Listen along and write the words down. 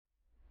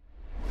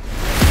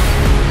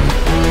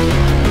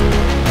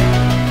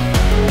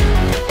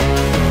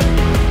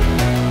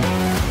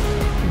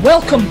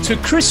Welcome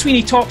to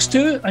Sweeney Talks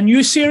To, a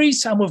new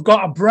series, and we've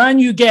got a brand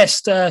new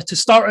guest to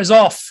start us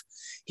off.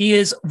 He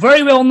is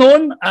very well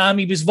known.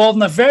 He was involved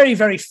in a very,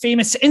 very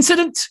famous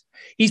incident.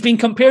 He's been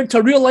compared to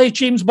a real-life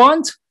James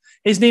Bond.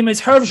 His name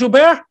is Herve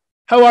Jaubert.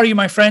 How are you,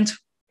 my friend?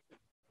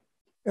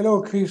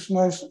 Hello, Chris.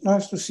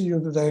 Nice to see you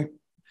today.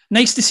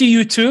 Nice to see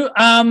you too.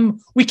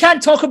 We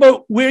can't talk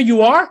about where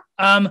you are.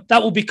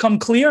 That will become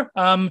clear.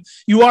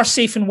 You are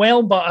safe and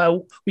well,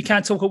 but we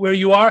can't talk about where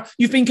you are.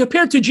 You've been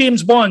compared to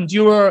James Bond.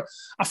 You were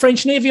a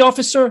French Navy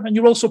officer, and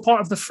you're also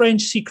part of the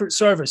French Secret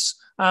Service.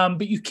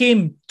 But you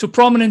came to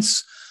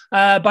prominence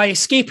by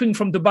escaping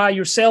from Dubai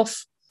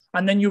yourself,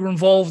 and then you were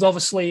involved,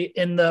 obviously,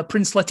 in the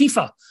Prince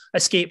Latifa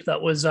escape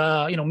that was,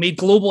 made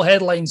global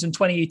headlines in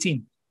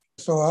 2018.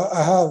 So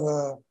I have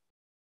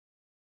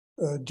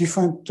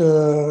different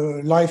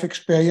life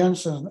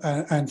experience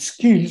and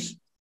skills.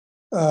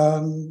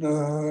 And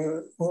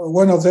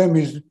one of them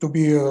is to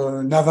be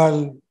a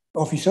naval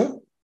officer,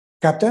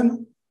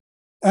 captain,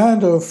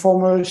 and a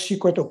former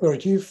secret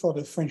operative for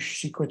the French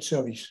Secret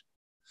Service.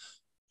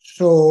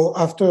 So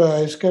after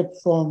I escaped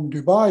from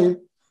Dubai,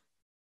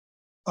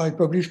 I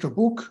published a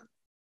book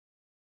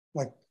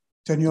like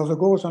 10 years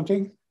ago or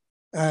something.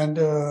 And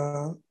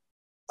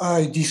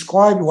I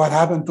described what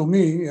happened to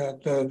me,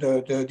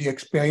 the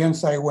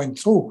experience I went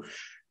through.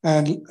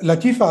 And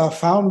Latifa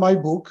found my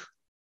book.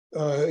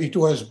 It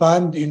was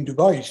banned in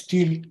Dubai,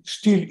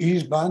 still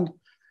is banned,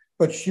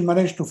 but she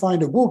managed to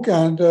find a book.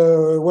 And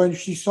when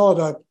she saw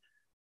that,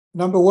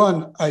 number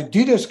one, I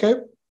did escape,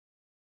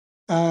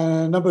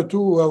 and number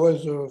two, I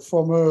was a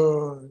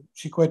former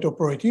secret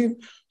operative,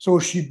 so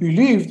she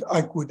believed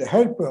I could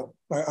help her.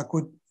 I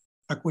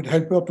could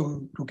help her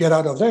to get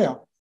out of there.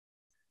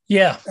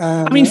 Yeah,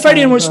 I mean, for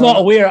anyone who's not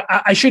aware,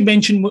 I should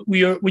mention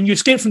when you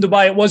escaped from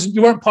Dubai,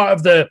 you weren't part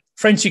of the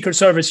French Secret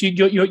Service.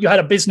 You had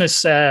a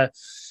business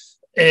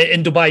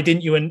in Dubai,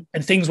 didn't you? And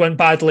things went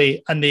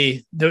badly, and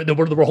they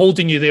were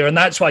holding you there, and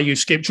that's why you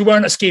escaped. You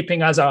weren't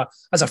escaping as a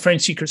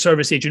French Secret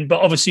Service agent,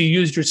 but obviously you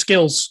used your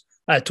skills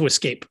to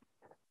escape.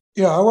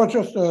 Yeah, I was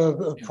just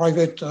a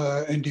private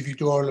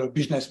individual,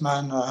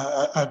 businessman.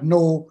 I had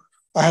no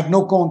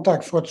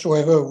contacts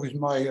whatsoever with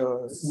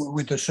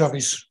with the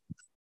service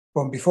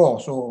from before.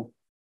 So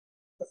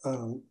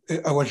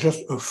I was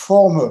just a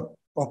former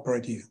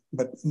operative,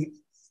 but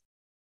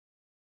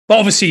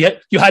obviously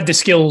you had the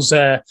skills.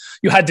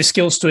 You had the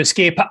skills to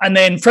escape. And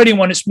then for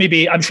anyone, it's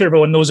maybe, I'm sure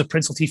everyone knows the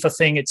Prince Latifa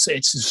thing. It's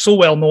so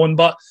well known,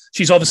 but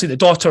she's obviously the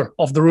daughter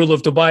of the ruler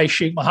of Dubai,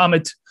 Sheikh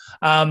Mohammed,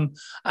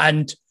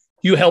 and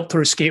you helped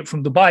her escape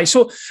from Dubai.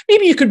 So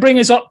maybe you could bring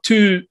us up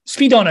to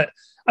speed on it.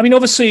 I mean,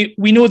 obviously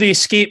we know the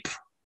escape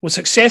was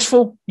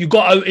successful. You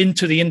got out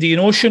into the Indian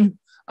Ocean.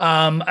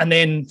 And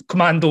then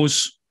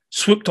commandos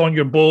swooped on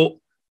your boat,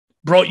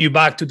 brought you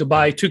back to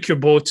Dubai, took your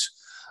boat,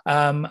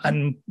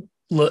 and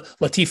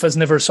Latifa's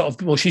never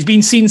she's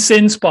been seen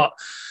since, but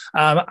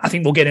I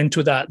think we'll get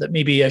into that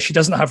maybe she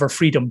doesn't have her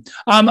freedom.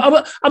 I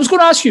was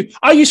going to ask you,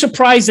 are you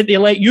surprised that they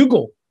let you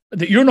go,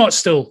 that you're not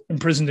still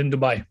imprisoned in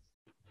Dubai?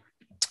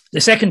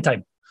 The second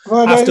time,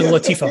 after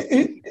Latifa.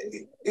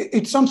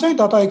 It's something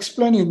that I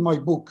explain in my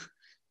book.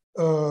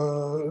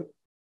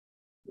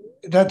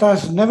 That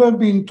has never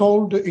been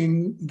told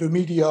in the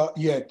media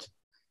yet.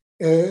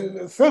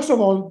 First of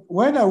all,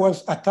 when I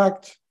was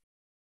attacked,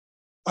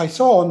 I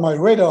saw on my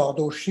radar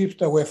those ships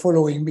that were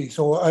following me.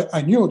 So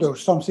I knew there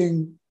was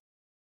something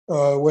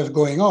was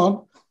going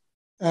on.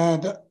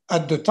 And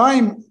at the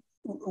time,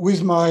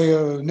 with my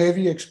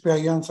Navy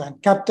experience and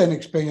captain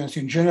experience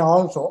in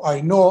general, so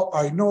I know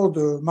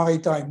the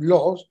maritime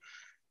laws.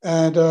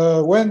 And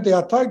when they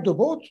attacked the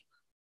boat,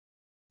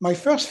 my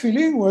first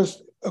feeling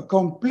was a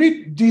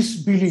complete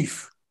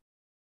disbelief,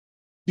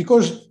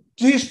 because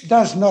this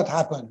does not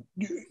happen.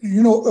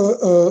 You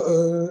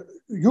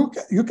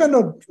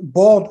cannot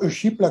board a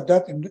ship like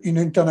that in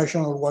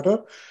international water.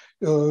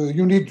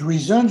 You need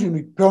reasons, you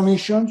need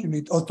permissions, you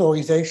need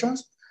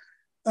authorizations.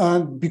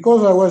 And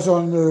because I was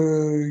on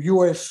a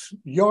US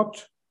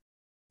yacht,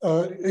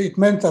 it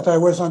meant that I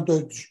was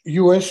under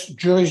US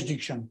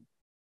jurisdiction.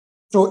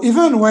 So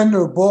even when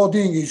a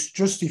boarding is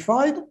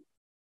justified,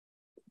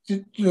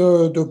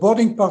 the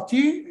boarding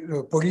party,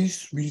 the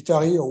police,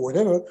 military, or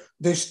whatever,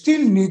 they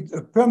still need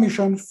a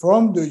permission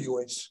from the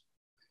US.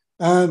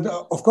 And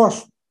of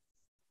course,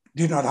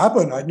 did not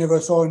happen. I never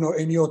saw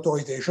any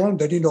authorization.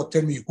 They did not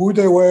tell me who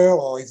they were,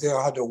 or if they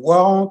had a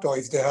warrant, or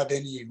if they had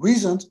any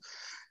reasons.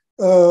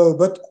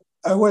 But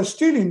I was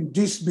still in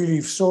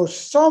disbelief. So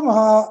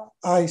somehow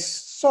I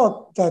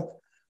thought that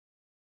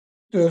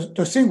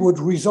the thing would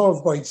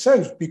resolve by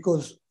itself,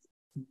 because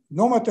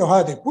no matter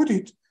how they put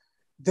it,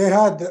 they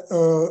had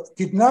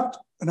kidnapped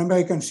an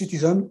American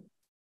citizen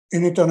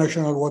in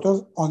international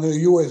waters on a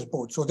US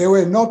boat. So they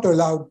were not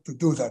allowed to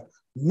do that,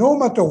 no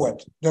matter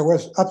what. There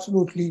was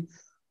absolutely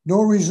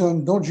no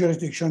reason, no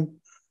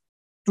jurisdiction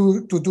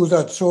to do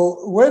that.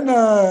 So when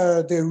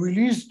they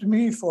released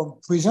me from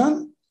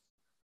prison,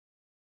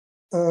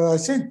 I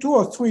think 2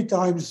 or 3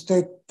 times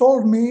they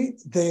told me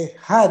they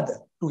had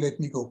to let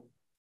me go.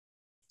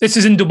 This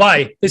is in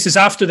Dubai. This is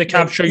after the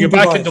capture. You're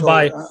back in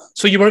Dubai.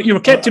 So you were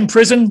kept in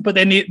prison, but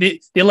then they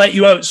let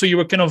you out. So you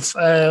were kind of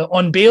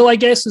on bail, I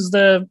guess, is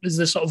the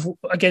sort of,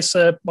 I guess,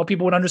 what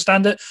people would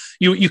understand it.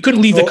 You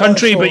couldn't leave the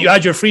country, but you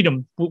had your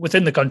freedom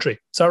within the country.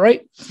 Is that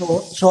right?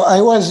 So I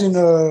was in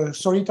a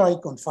solitary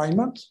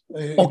confinement,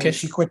 in a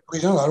secret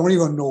prison. I don't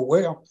even know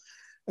where.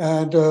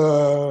 And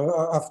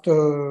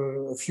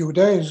after a few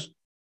days,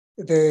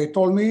 they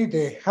told me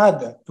they had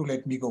to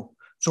let me go.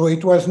 So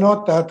it was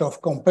not out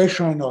of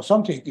compassion or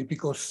something,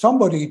 because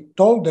somebody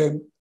told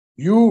them,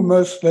 you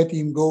must let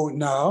him go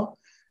now.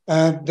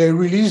 And they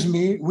released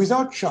me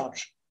without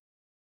charge.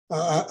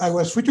 I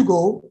was free to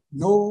go,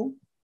 no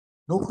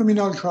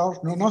criminal charge,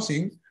 no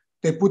nothing.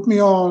 They put me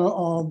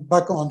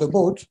back on the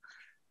boat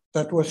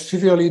that was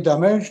severely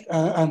damaged.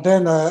 And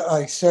then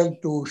I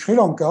sailed to Sri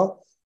Lanka.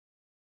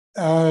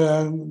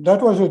 And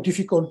that was a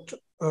difficult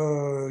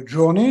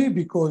journey,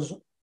 because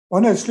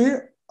honestly,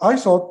 I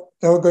thought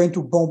they were going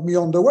to bomb me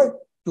on the way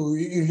to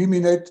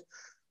eliminate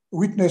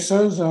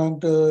witnesses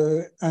and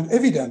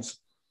evidence.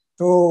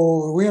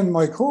 So we and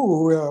my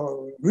crew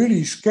were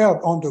really scared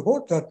on the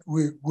boat that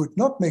we would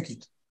not make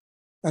it.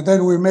 And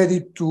then we made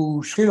it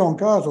to Sri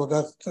Lanka. So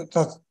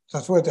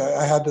that's what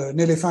I had an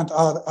elephant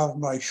out of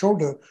my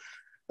shoulder.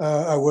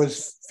 I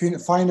was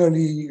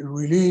finally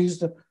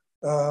released.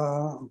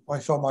 I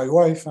saw my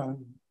wife,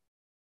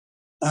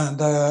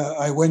 and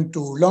I went to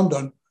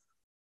London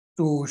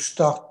to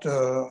start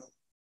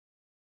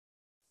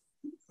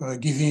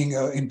giving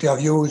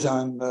interviews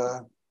and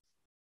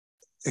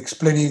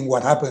explaining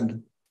what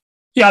happened.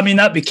 Yeah, I mean,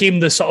 that became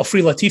the sort of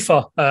Free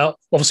Latifa,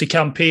 obviously,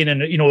 campaign,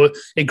 and, you know,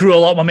 it grew a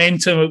lot of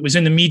momentum. It was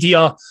in the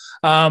media.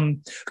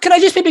 Can I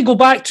just maybe go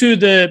back to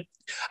the...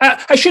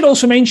 I should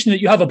also mention that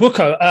you have a book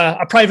out,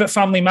 A Private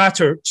Family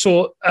Matter.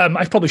 So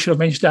I probably should have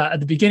mentioned that at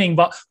the beginning,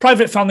 but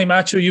Private Family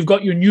Matter, you've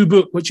got your new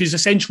book, which is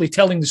essentially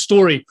telling the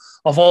story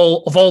of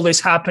all this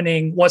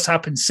happening, what's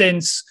happened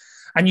since.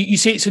 And you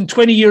say it's in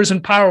 20 years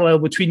in parallel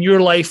between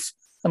your life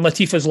and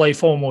Latifa's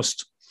life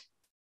almost.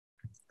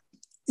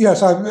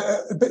 Yes,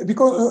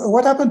 because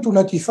what happened to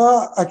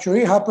Latifa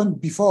actually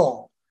happened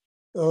before.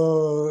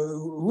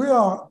 We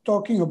are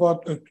talking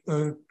about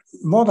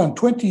more than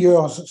 20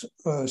 years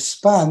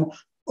span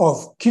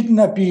of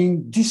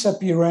kidnapping,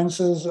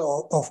 disappearances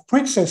of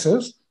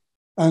princesses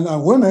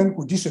and women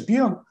who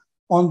disappeared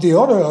on the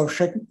order of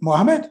Sheikh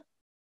Mohammed.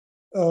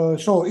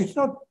 So it's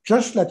not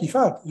just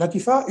Latifa.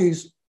 Latifa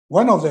is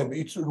one of them.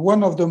 It's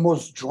one of the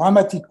most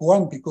dramatic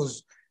one,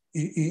 because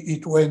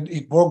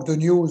it broke the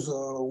news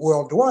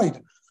worldwide.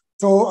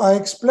 So I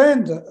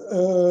explained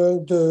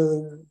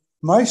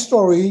my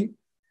story,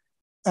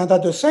 and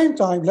at the same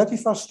time,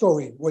 Latifa's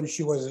story when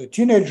she was a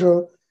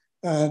teenager.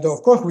 And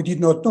of course, we did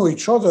not know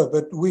each other,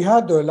 but we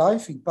had a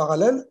life in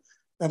parallel.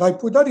 And I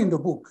put that in the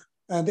book.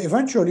 And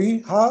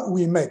eventually, how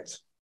we met,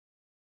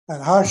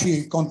 and how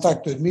she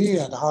contacted me,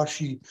 and how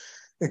she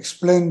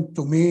explained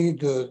to me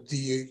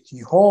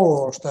the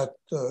horrors that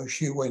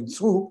she went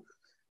through.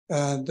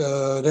 And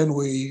then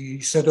we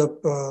set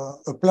up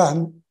a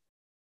plan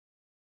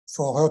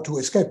for her to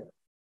escape.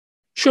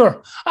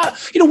 Sure.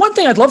 You know, one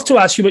thing I'd love to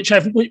ask you, which I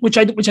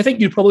think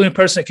you're probably the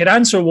person that could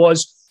answer,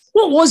 was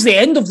what was the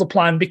end of the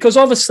plan? Because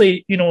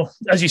obviously, you know,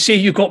 as you say,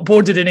 you got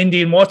boarded in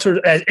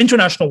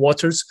international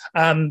waters,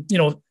 you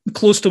know,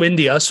 close to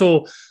India.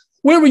 So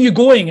where were you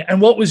going,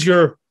 and what was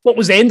the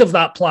end of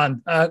that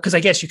plan? Because I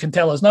guess you can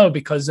tell us now,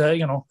 because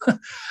you know,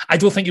 I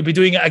don't think you'll be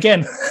doing it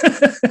again.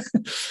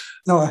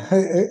 No,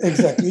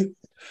 exactly.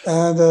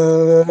 And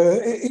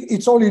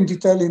it's all in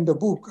detail in the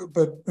book.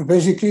 But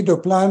basically, the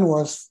plan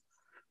was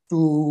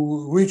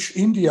to reach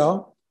India,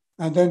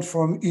 and then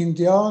from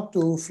India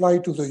to fly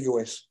to the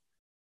US.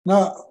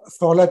 Now,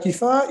 for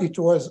Latifa, it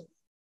was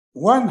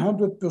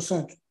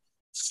 100%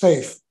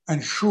 safe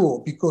and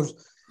sure, because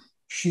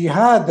she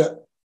had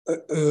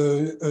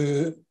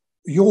a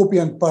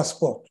European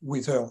passport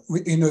with her,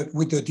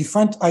 with a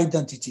different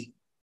identity.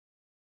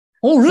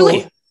 Oh,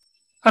 really? So,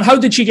 and how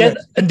did she get?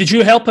 Yes. And did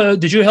you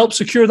help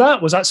secure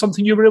that? Was that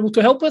something you were able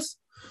to help with?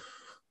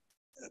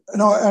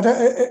 No, and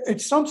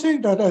it's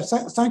something that I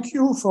thank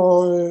you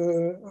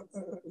for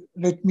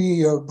let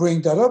me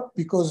bring that up,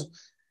 because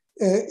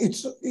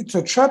it's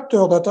a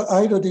chapter that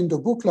I did in the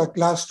book like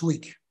last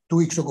week, 2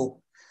 weeks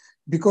ago,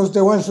 because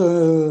there was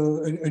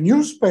a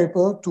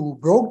newspaper who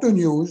broke the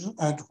news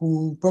and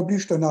who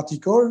published an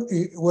article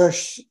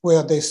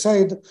where they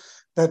said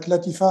that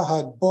Latifa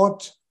had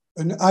bought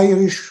an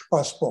Irish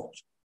passport.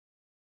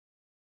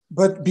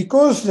 But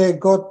because they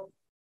got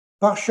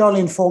partial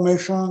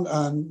information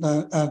and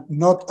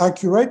not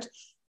accurate,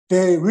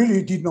 they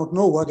really did not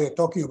know what they're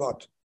talking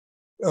about.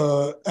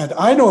 And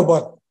I know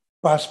about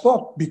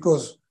passport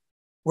because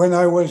when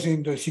I was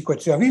in the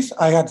Secret Service,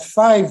 I had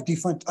 5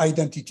 different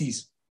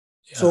identities.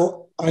 Yeah.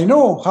 So I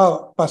know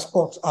how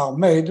passports are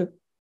made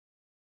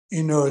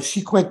in a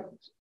secret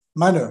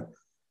manner.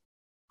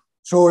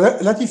 So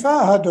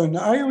Latifa had an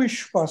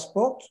Irish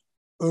passport,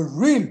 a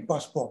real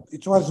passport.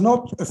 It was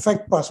not a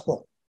fake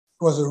passport.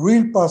 It was a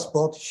real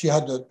passport. She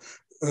had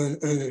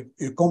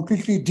a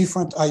completely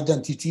different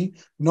identity,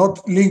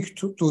 not linked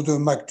to the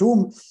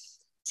Maktoum.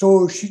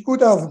 So she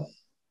could have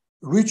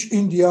reached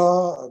India,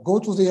 go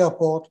to the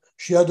airport.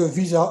 She had a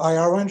visa. I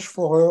arranged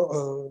for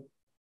her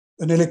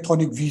an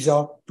electronic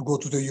visa to go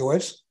to the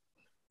US.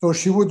 So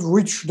she would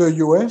reach the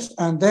US,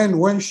 and then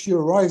when she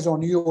arrives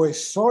on US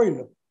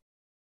soil,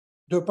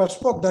 the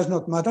passport does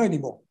not matter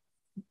anymore.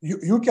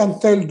 You can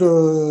tell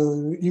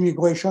the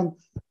immigration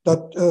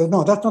that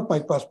no, that's not my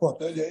passport.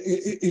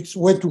 It's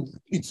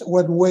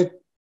one way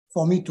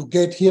for me to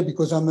get here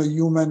because I'm a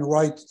human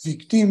rights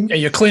victim. Yeah,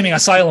 you're claiming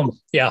asylum.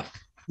 Yeah.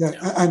 Yeah,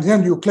 and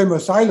then you claim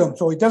asylum.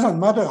 So it doesn't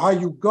matter how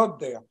you got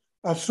there.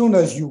 As soon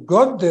as you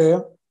got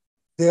there,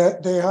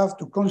 they have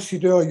to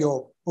consider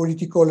your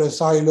political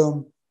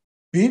asylum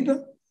bid,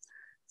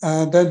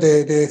 and then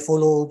they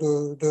follow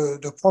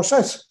the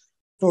process.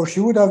 So she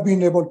would have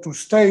been able to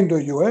stay in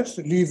the US,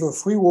 live a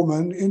free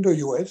woman in the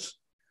US.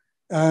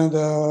 And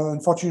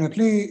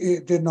unfortunately,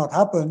 it did not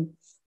happen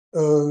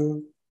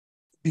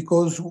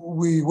because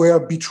we were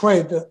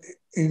betrayed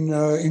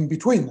in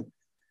between.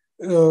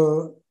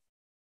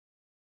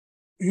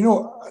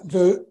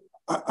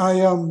 I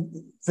am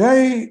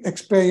very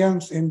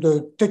experienced in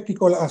the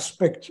technical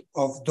aspect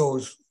of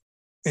those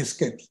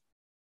escapes.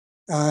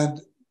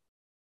 And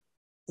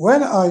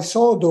when I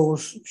saw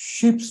those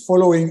ships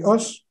following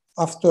us,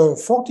 after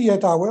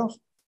 48 hours,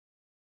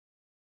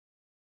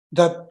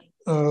 that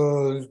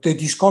they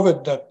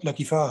discovered that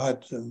Latifa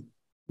had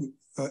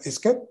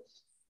escaped.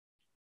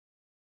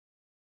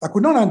 I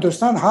could not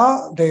understand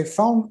how they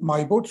found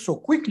my boat so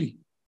quickly,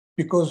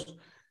 because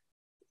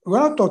we're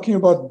not talking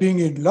about being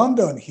in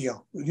London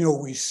here,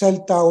 with cell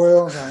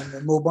towers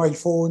and mobile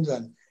phones,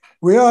 and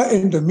we are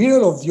in the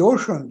middle of the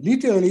ocean,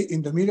 literally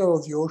in the middle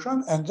of the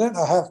ocean, and then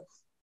I have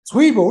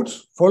 3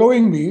 boats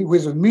following me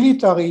with a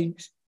military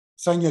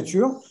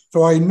signature.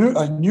 So I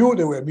knew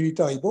they were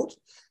military boats,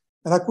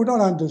 and I could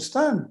not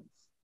understand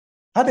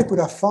how they could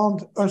have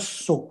found us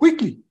so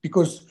quickly,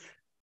 because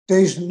there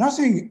is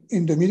nothing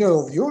in the middle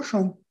of the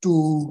ocean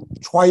to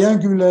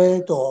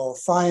triangulate or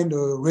find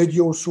a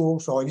radio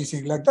source or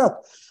anything like that.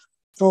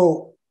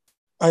 So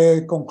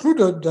I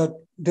concluded that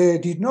they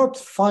did not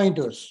find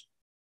us.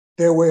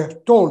 They were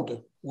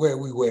told where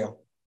we were.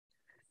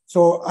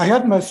 So I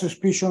had my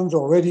suspicions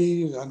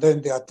already, and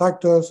then they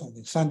attacked us and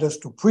they sent us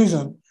to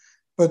prison.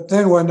 But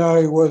then when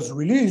I was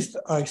released,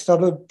 I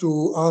started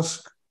to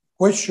ask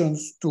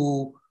questions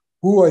to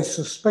who I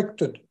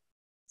suspected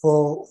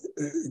for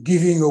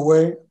giving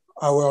away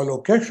our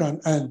location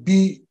and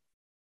be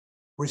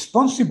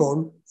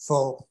responsible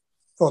for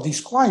this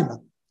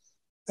crime.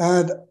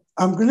 And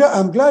I'm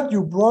glad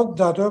you brought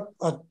that up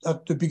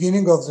at the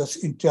beginning of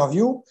this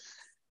interview.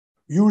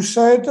 You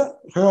said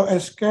her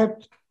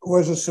escape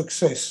was a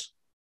success.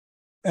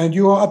 And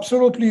you are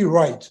absolutely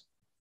right.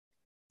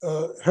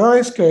 Her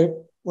escape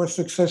was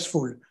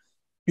successful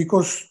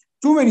because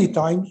too many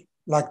times,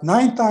 like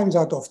 9 times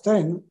out of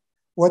 10,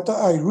 what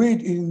I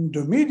read in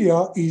the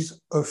media is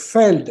a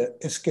failed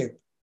escape.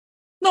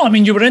 No, I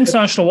mean, you were in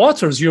international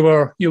waters. You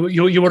were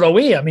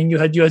away. I mean, you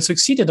had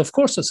succeeded. Of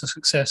course, it's a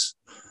success.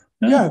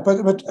 Yeah,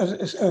 but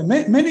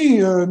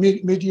many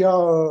media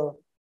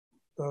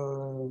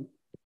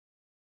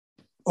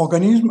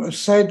organisms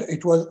said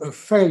it was a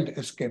failed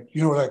escape.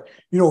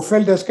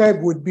 Failed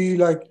escape would be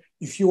like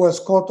if you was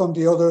caught on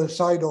the other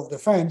side of the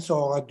fence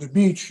or at the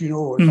beach,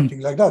 or something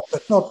like that,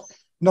 but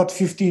not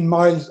 15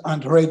 miles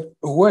and right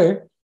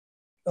away,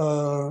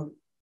 and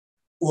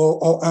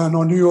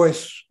on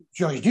U.S.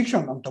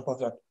 jurisdiction on top of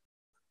that.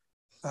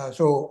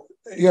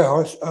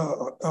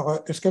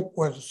 Our escape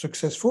was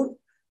successful,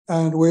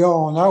 and we are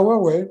on our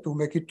way to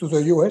make it to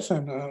the U.S.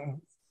 And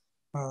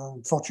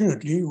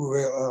unfortunately, we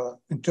were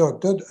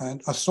interrupted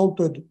and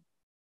assaulted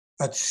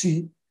at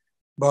sea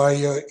by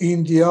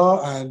India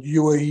and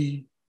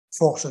UAE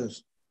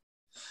forces.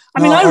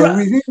 I mean,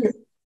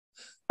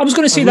 I was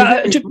going to say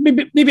that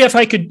maybe if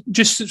I could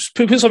just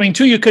put something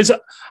to you, because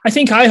I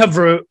think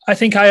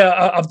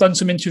I've done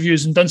some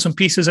interviews and done some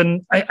pieces,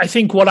 and I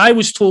think what I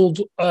was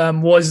told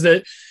was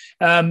that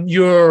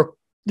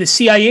the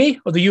CIA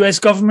or the US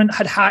government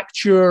had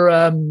hacked your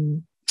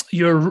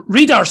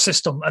radar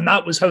system, and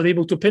that was how they were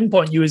able to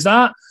pinpoint you. Is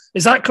that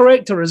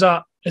correct, or is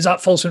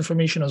that false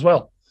information as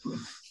well?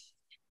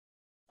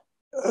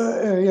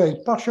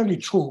 It's partially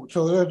true.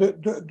 So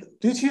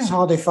this is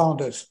how they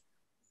found us.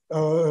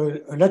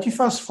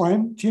 Latifa's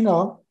friend,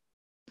 Tina,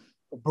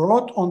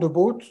 brought on the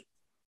boat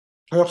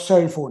her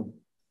cell phone.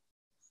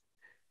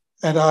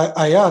 And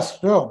I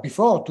asked her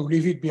before to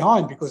leave it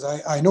behind because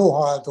I know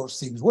how those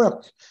things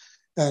work.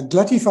 And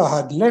Latifa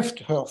had left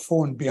her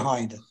phone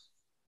behind.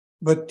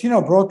 But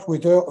Tina brought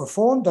with her a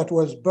phone that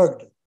was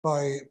bugged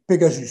by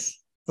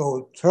Pegasus.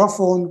 So her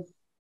phone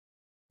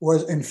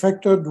was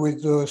infected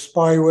with the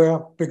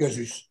spyware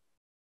Pegasus.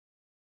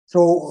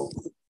 So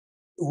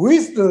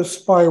with the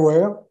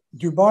spyware,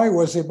 Dubai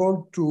was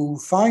able to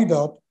find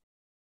out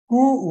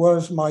who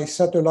was my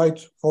satellite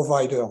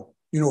provider,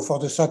 for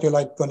the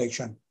satellite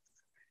connection.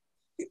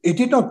 It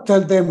did not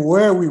tell them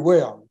where we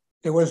were.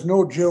 there was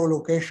no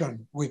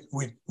geolocation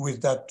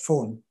with that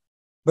phone,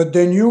 but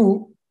they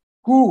knew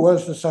who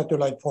was the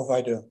satellite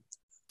provider.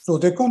 So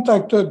they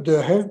contacted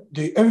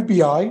the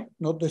FBI,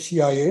 not the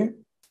CIA.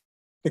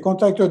 They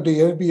contacted the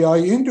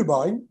FBI in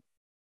Dubai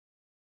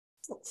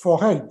for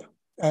help,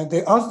 and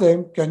they asked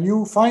them, "Can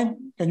you find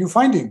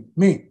him,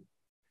 me?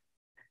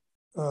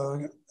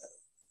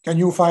 Can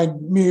you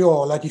find me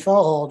or Latifa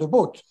or the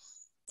boat?"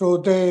 So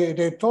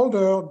they told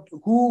her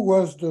who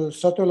was the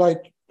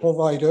satellite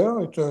provider.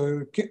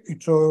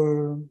 It's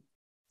a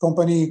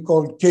company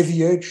called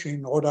KVH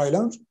in Rhode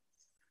Island.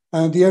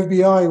 And the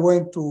FBI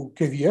went to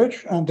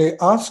KVH and they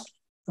asked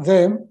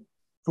them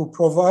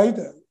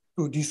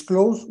to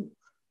disclose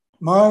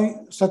my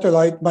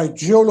satellite, my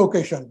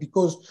geolocation,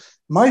 because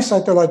my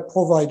satellite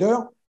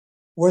provider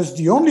was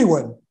the only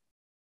one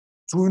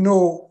to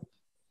know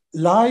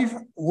live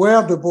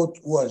where the boat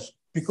was,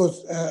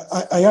 because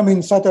I am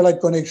in satellite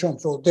connection,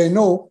 so they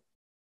know,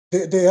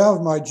 they have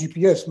my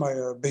GPS,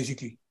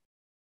 basically.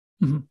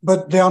 Mm-hmm.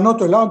 But they are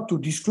not allowed to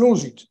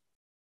disclose it.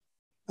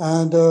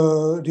 And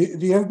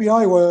the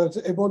FBI was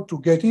able to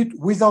get it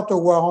without a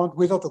warrant,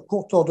 without a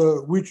court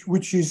order,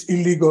 which is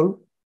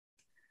illegal.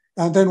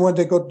 And then when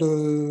they got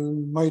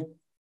my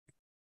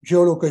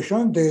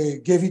geolocation, they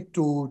gave it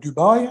to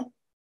Dubai.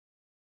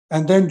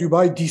 And then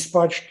Dubai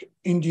dispatched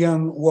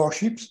Indian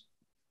warships.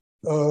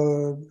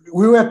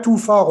 We were too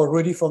far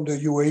already from the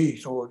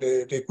UAE, so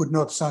they could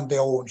not send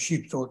their own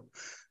ship. So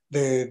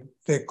they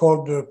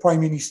called the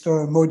Prime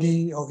Minister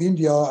Modi of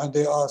India and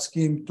they asked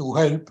him to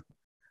help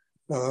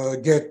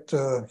get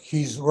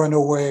his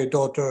runaway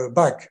daughter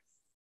back.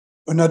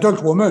 An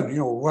adult woman,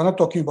 we're not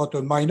talking about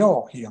a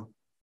minor here.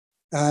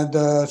 And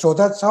so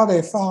that's how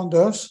they found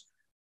us.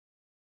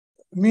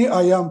 Me,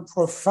 I am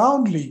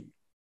profoundly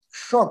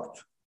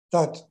shocked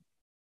that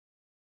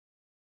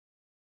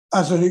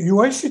as a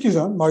US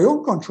citizen, my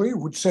own country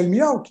would sell me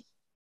out.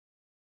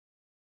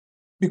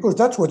 Because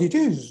that's what it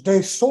is.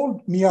 They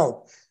sold me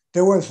out.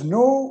 There was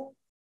no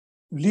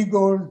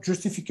legal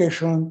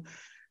justification.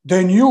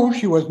 They knew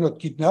she was not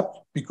kidnapped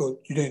because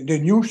they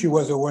knew she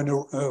was a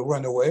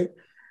runaway.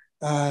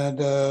 And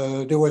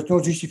there was no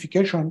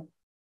justification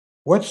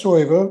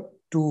whatsoever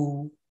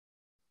to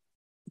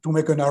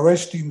make an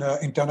arrest in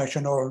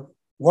international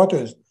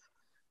waters.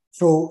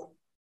 So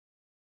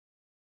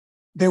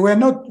they were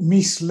not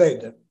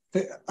misled.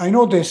 I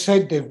know they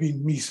said they've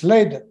been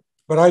misled,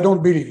 but I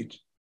don't believe it.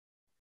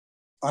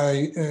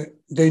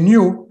 They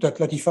knew that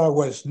Latifa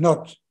was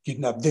not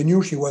kidnapped. They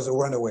knew she was a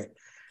runaway.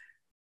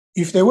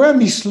 If they were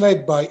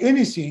misled by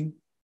anything,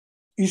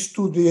 is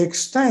to the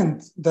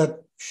extent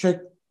that Sheikh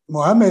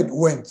Mohammed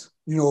went,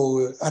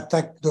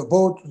 attacked the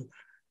boat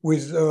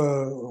with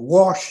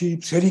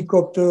warships,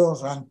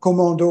 helicopters, and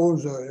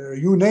commandos,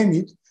 you name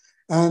it,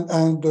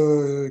 and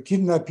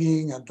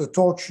kidnapping and the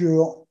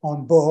torture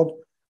on board.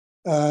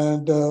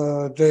 And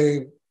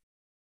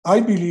I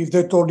believe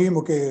they told him,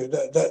 okay,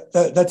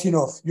 that's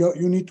enough.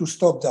 You need to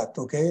stop that,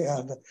 okay?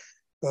 And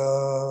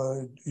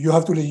you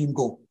have to let him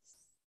go.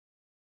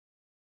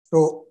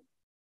 So,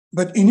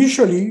 but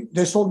initially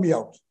they sold me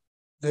out.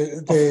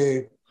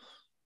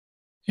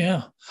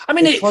 Yeah. I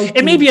mean,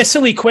 it may be a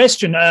silly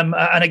question.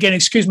 And again,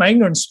 excuse my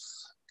ignorance.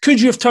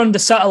 Could you have turned the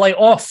satellite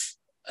off?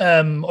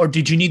 Or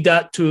did you need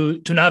that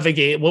to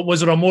navigate?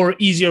 Was there a more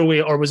easier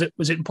way, or was it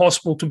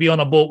impossible to be on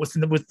a boat with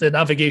the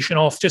navigation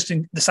off, just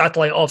in the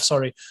satellite off?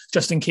 Sorry,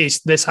 just in case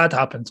this had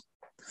happened.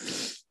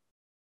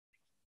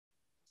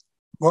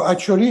 Well,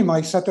 actually,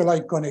 my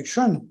satellite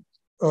connection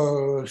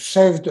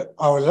saved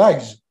our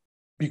lives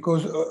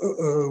because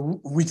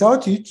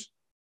without it,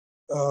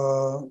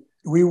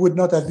 we would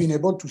not have been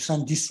able to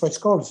send distress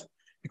calls.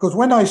 Because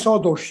when I saw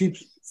those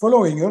ships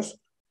following us,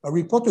 I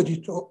reported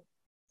it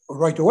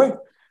right away.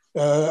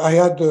 I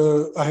had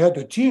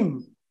a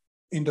team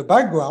in the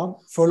background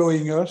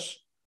following us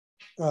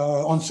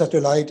on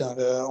satellite and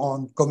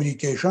on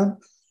communication.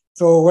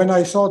 So when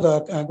I saw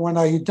that and when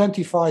I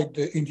identified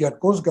the Indian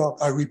Coast Guard,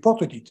 I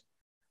reported it.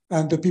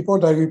 And the people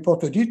that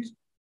reported it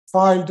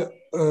filed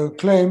a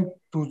claim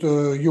to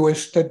the US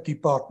State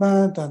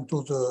Department and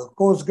to the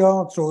Coast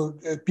Guard. So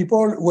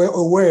people were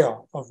aware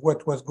of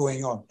what was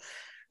going on.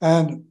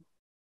 And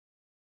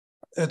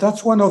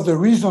that's one of the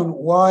reasons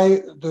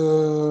why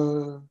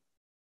the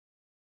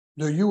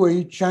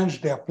UAE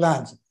changed their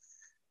plans,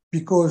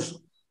 because,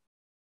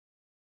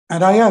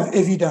 and I have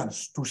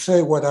evidence to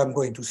say what I'm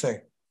going to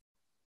say.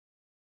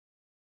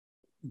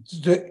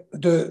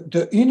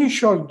 The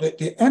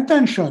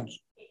intentions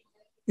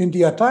in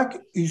the attack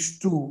is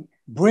to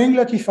bring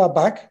Latifa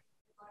back,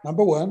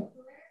 number one.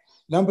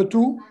 Number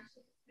two,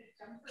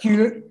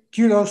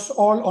 kill us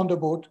all on the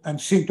boat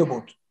and sink the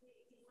boat.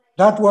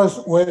 That was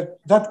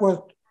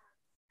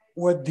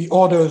what the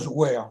orders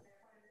were.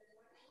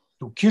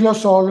 To kill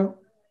us all,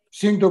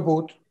 sink the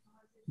boat,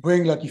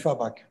 bring Latifa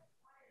back.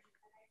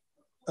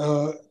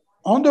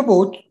 On the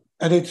boat,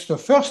 and it's the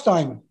first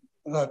time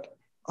that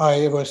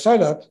I ever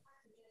said that,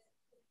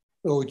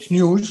 so it's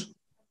news,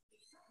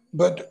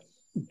 but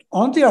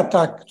on the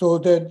attack, so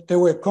that there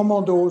were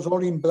commandos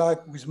all in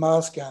black with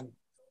masks, and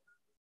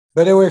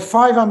but there were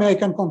 5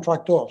 American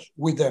contractors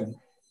with them.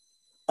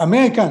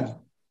 Americans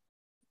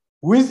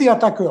with the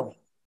attackers.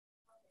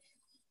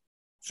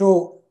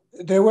 So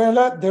they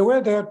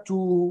were there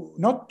to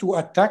not to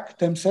attack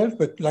themselves,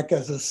 but like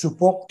as a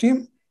support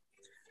team.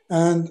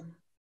 And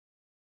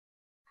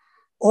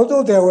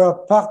although they were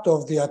part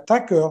of the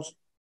attackers,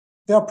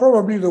 they are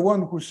probably the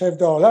one who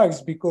saved our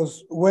lives,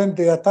 because when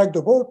they attacked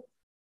the boat,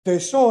 they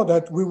saw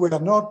that we were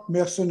not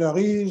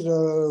mercenaries,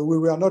 we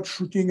were not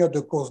shooting at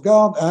the Coast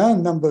Guard,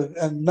 and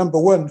number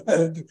one,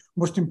 the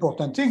most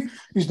important thing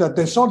is that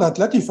they saw that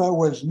Latifa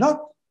was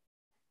not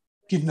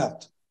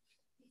kidnapped.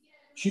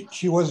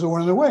 She was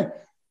on the way.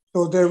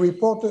 So they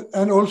reported,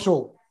 and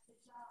also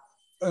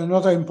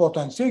another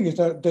important thing is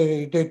that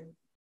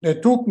they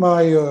took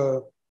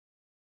my,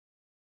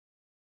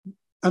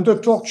 under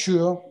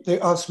torture, they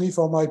asked me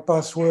for my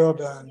password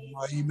and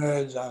my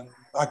emails and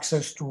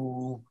access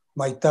to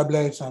my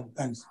tablets and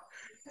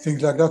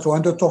things like that. So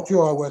under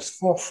torture, I was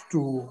forced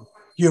to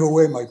give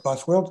away my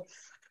password.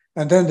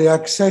 And then they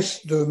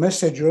accessed the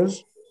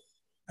messages.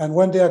 And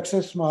when they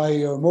accessed my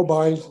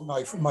mobiles,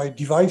 my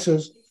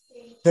devices,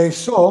 they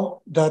saw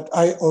that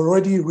I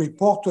already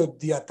reported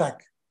the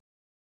attack.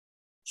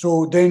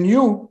 So they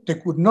knew they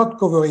could not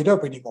cover it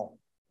up anymore.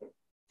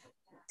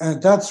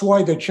 And that's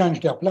why they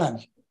changed their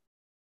plans.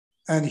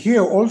 And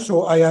here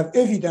also, I have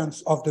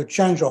evidence of the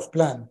change of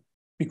plan,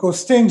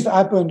 because things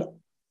happened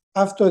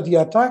after the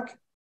attack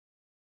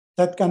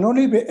that can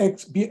only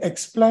be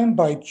explained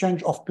by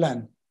change of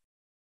plan.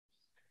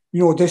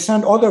 You know, they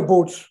sent other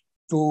boats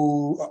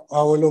to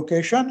our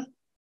location,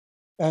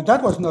 and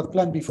that was not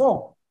planned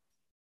before.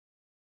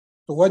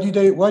 So why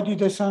did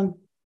they send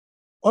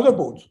other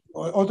boats,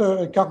 or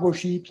other cargo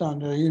ships,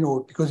 and you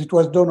know, because it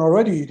was done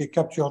already. They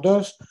captured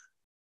us.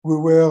 We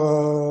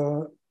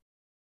were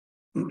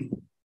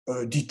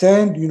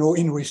detained, you know,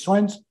 in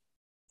restraints,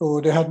 so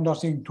they had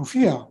nothing to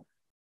fear.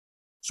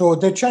 So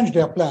they changed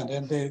their plan,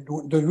 and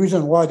the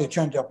reason why they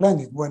changed their plan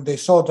is when they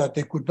saw that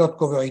they could not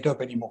cover it up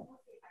anymore.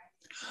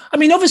 I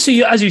mean,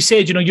 obviously, as you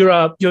said, you know,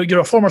 you're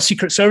a former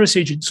Secret Service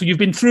agent, so you've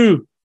been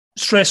through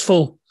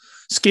stressful,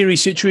 scary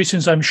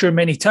situations, I'm sure,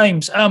 many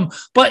times.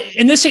 But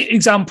in this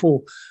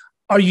example,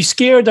 are you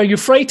scared? Are you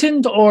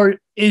frightened? Or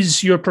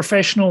is your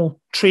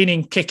professional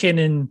training kicking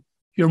and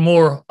you're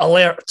more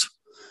alert?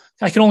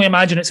 I can only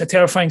imagine it's a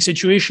terrifying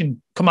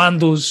situation.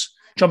 Commandos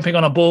jumping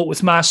on a boat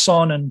with masks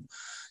on and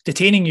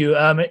detaining you.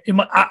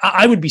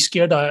 I would be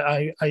scared.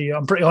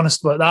 I'm pretty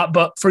honest about that.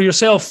 But for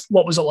yourself,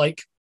 what was it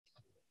like?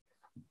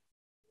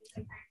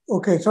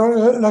 Okay, so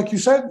like you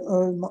said,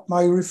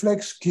 my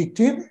reflex kicked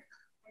in.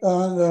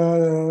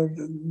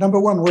 Number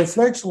one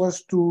reflex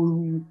was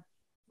to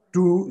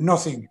do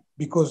nothing,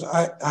 because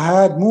I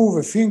had moved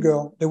a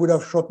finger, they would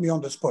have shot me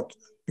on the spot,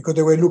 because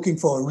they were looking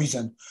for a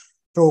reason.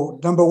 So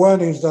number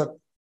one is that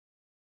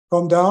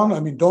calm down, I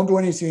mean, don't do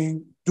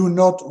anything, do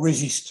not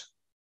resist.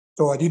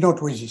 So I did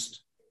not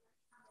resist.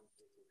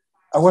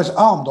 I was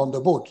armed on the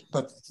boat,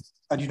 but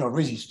I did not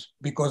resist,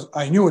 because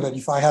I knew that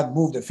if I had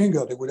moved a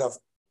finger, they would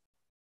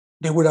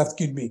have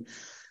killed me.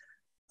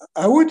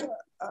 I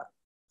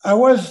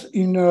was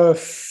in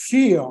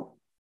fear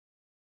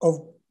of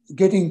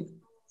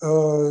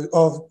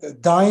of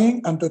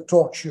dying under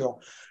torture.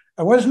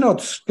 I was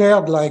not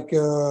scared like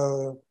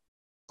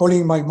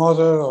calling my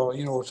mother or,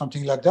 you know,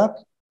 something like that.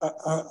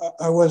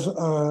 I was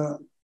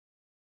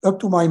up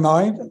to my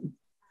mind,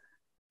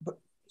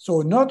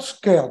 so not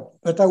scared,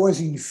 but I was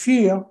in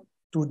fear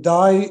to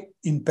die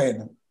in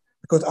pain,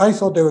 because I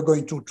thought they were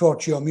going to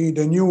torture me.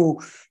 They knew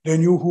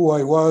who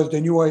I was.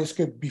 They knew I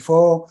escaped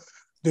before.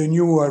 They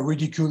knew I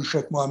ridiculed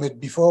Sheikh Mohammed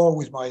before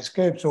with my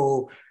escape.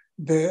 So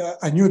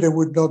I knew they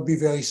would not be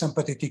very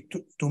sympathetic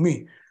to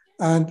me.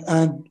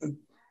 And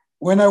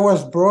when I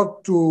was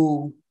brought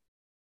to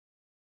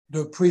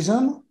the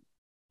prison,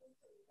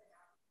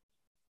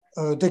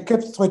 they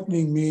kept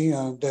threatening me,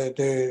 and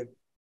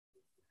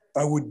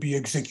I would be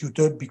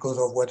executed because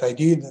of what I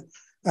did.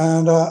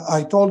 And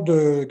I told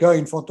the guy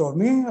in front of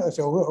me, I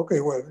said, well,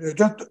 okay, well,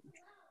 just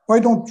why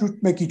don't you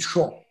make it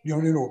short?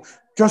 You know,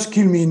 just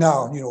kill me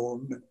now, you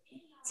know,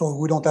 so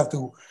we don't have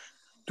to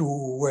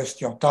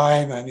waste your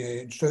time,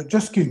 and so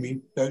just kill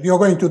me. You're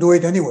going to do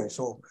it anyway.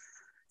 So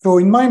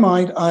in my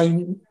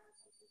mind,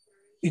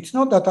 it's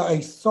not that I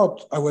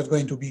thought I was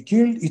going to be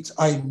killed, it's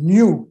I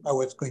knew I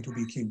was going to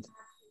be killed.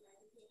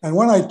 And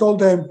when I told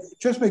them,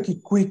 just make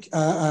it quick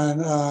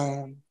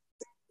and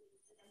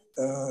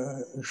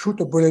shoot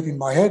a bullet in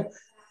my head,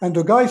 and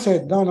the guy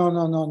said, no,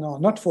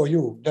 not for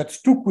you.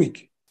 That's too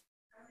quick.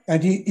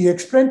 And he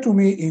explained to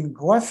me in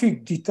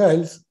graphic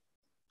details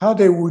how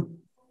they would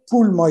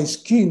pull my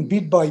skin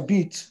bit by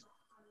bit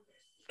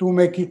to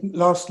make it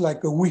last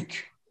like a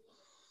week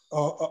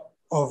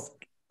of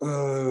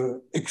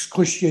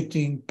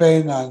excruciating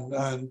pain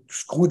and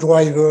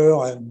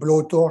screwdriver and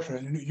blowtorch,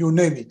 and you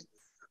name it.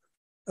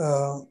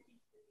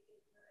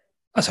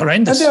 That's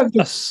horrendous.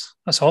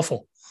 That's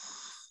awful.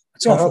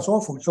 That's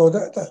awful. So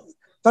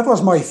that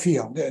was my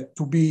fear,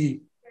 to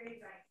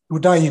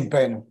die in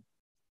pain.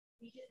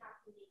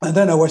 And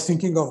then I was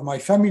thinking of my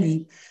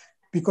family,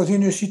 because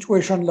in a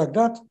situation like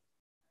that,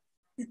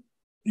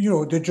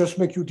 they just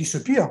make you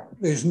disappear.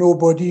 There's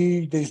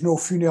nobody, there's no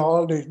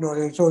funeral,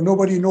 so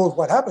nobody knows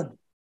what happened.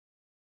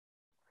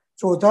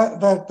 So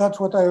that's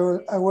what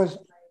I was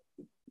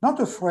not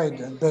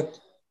afraid, but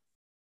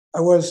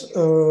I was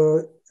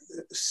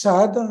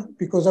sad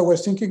because I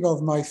was thinking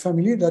of my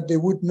family that they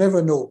would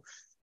never know.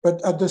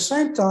 But at the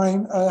same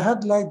time, I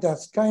had like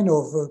that kind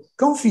of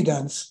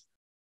confidence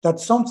that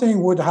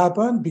something would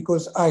happen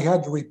because I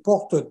had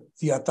reported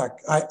the attack.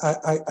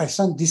 I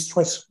sent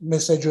distress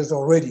messages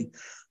already.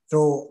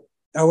 So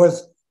I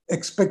was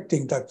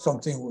expecting that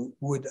something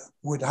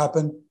would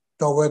happen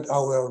toward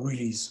our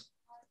release.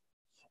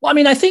 Well, I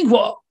mean, I think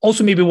what's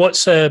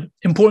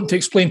important to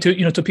explain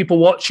to people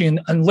watching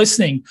and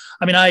listening.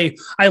 I mean,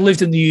 I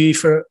lived in the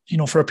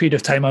UAE for a period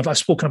of time. I've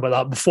spoken about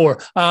that before,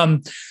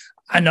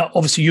 and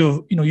obviously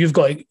you've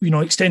got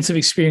extensive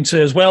experience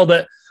as well.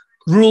 That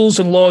rules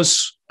and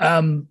laws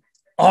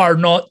are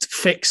not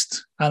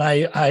fixed, and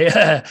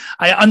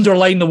I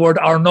underline the word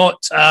 "are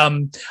not."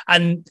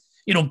 And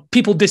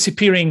people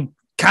disappearing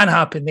can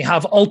happen. They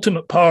have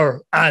ultimate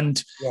power,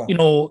 and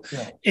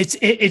it's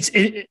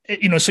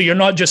so you're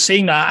not just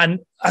saying that. And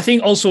I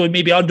think also it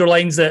maybe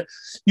underlines that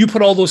you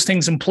put all those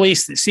things in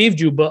place that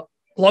saved you, but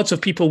lots of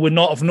people would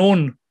not have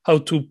known how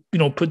to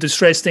put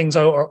distress things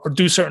out or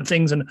do certain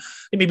things, and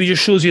it maybe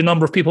just shows you a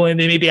number of people, and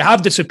they maybe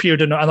have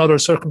disappeared in other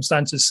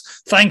circumstances.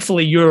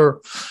 Thankfully,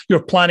 your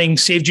planning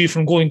saved you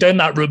from going down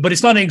that route, but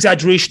it's not an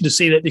exaggeration to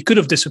say that they could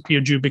have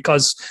disappeared you,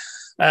 because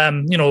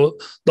the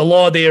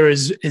law there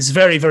is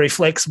very, very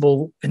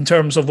flexible in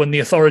terms of when the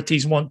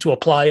authorities want to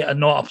apply it and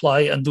not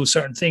apply it and do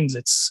certain things.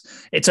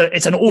 It's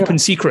an open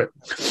secret.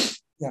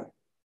 Yeah,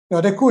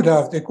 no, they could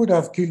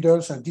have killed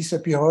us and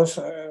disappeared us.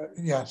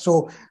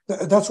 So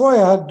that's why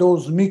I had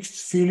those mixed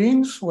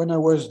feelings when I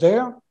was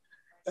there,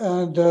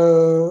 and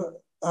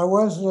I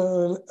was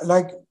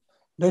like,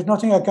 there's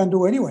nothing I can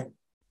do anyway.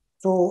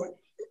 So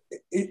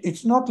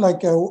it's not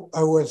like I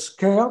was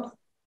scared.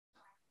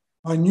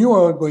 I knew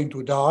I was going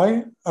to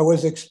die. I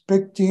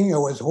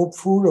was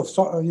hopeful of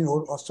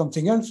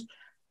something else.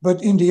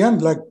 But in the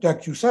end,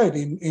 like you said,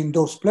 in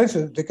those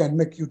places, they can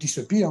make you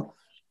disappear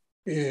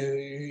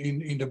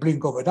in the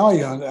blink of an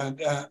eye.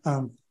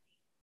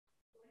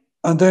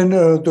 And then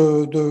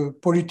the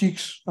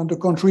politics and the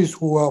countries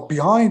who are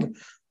behind,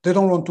 they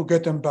don't want to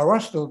get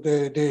embarrassed, so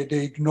they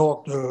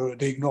ignore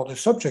the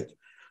subject.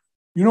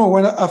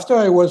 After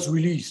I was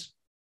released,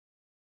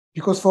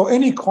 because for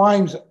any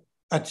crimes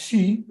at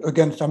sea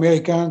against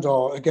Americans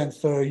or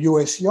against a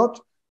US yacht,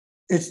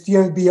 it's the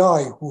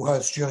FBI who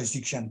has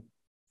jurisdiction.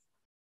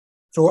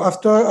 So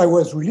after I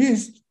was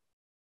released,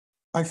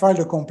 I filed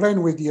a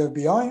complaint with the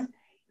FBI,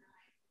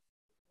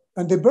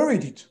 and they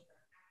buried it.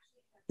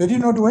 They did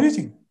not do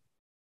anything.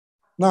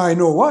 Now I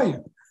know why.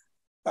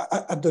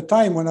 At the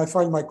time when I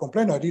filed my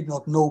complaint, I did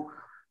not know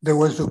there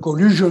was a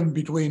collusion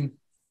between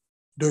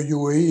the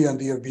UAE and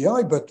the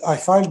FBI, but I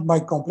filed my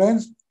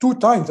complaints 2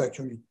 times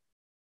actually.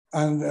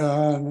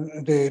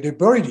 And they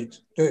buried it.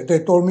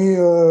 They told me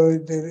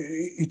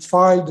it's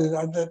filed,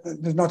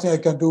 there's nothing I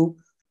can do.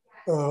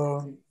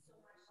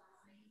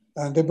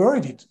 And they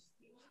buried it.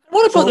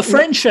 What about the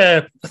French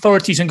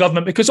authorities and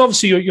government? Because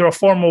obviously you're a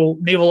formal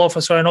naval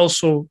officer and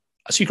also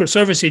a Secret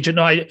Service agent.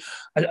 Now, I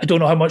don't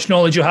know how much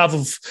knowledge you have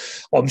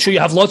I'm sure you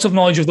have lots of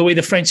knowledge of the way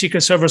the French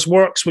Secret Service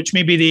works, which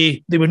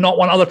maybe they would not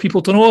want other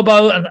people to know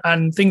about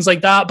and things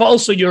like that. But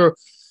also you're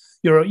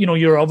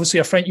obviously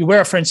a French. You were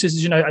a French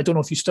citizen. I don't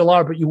know if you still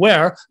are, but you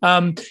were.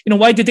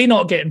 Why did they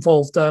not get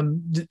involved?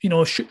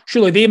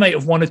 Surely they might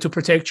have wanted to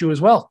protect you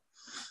as well.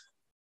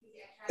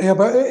 Yeah,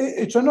 but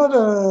it's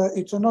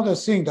another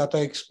thing that I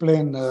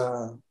explain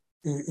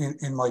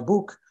in my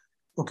book.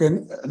 Okay,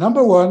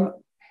 number one,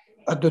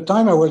 at the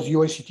time I was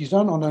U.S.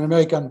 citizen on an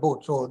American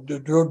boat, so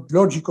the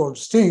logical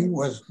thing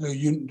was the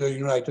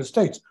United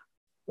States.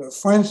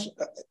 France,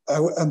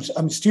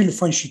 I'm still a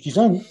French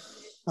citizen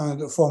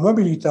and former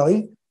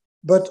military.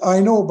 But I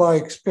know by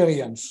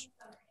experience,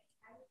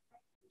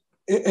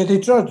 and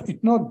it's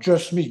not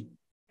just me.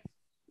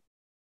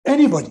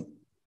 Anybody,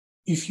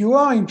 if you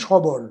are in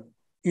trouble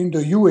in the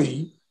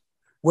UAE,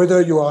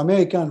 whether you are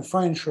American,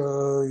 French,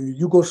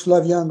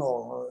 Yugoslavian,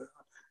 or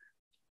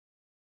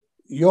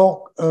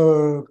your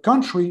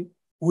country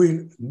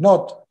will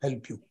not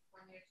help you.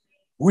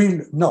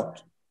 Will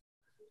not.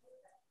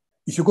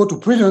 If you go to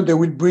prison, they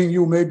will bring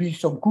you maybe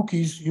some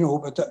cookies,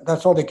 but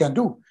that's all they can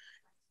do.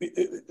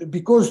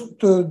 Because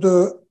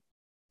the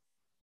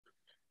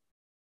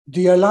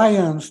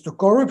alliance, the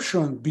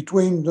corruption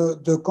between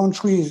the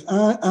countries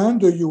and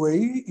the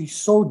UAE is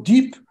so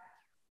deep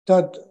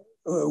that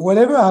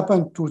whatever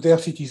happened to their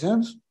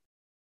citizens,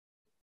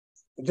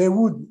 they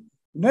would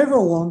never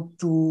want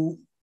to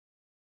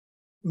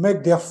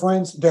make their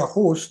friends, their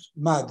host,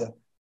 mad.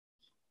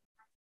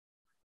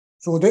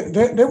 So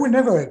they will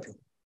never help you.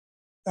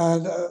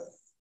 And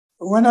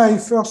when I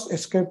first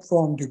escaped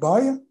from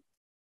Dubai,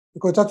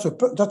 because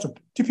that's a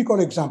typical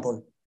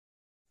example.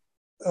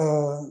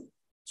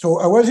 So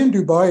I was in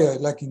Dubai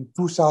like in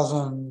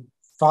 2005,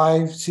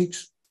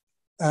 2006,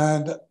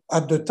 And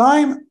at the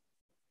time,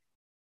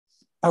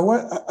 I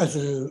was, as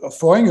a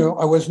foreigner,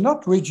 I was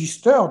not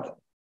registered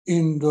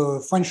in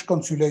the French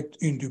consulate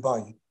in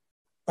Dubai.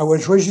 I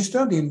was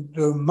registered in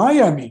the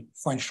Miami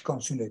French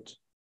consulate.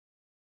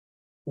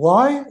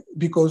 Why?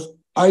 Because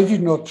I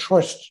did not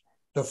trust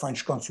the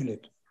French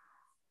consulate,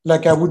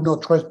 like I would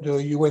not trust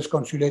the US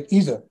consulate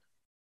either.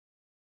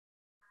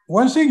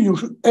 One thing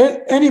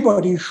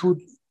anybody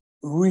should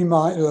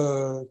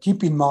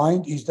keep in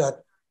mind is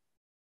that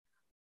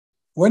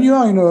when you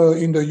are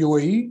in the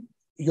UAE,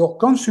 your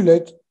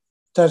consulate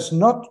does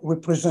not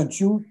represent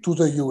you to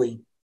the UAE.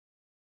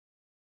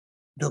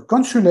 The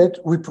consulate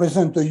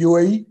represents the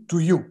UAE to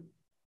you.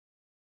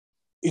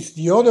 It's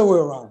the other way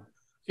around.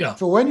 Yeah.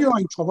 So when you are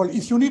in trouble,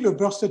 if you need a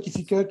birth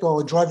certificate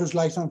or a driver's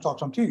license or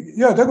something,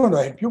 yeah, they're going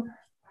to help you.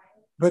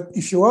 But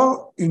if you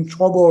are in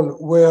trouble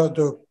where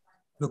the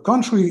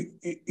country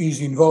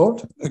is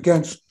involved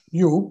against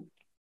you,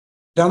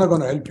 they're not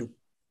going to help you.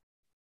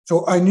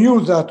 So I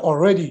knew that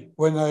already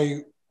when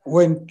I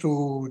went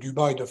to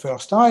Dubai the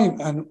first time.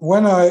 And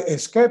when I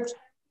escaped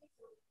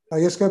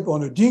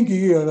on a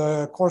dinghy and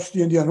I crossed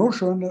the Indian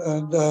Ocean,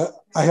 and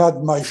I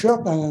had my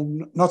shirt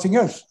and nothing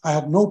else. I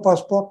had no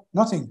passport,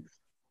 nothing.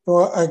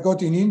 So I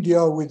got in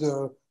India with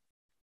a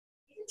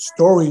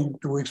story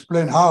to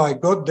explain how I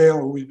got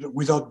there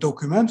without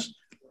documents.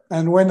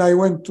 And when I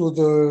went to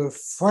the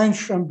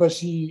French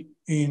embassy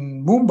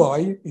in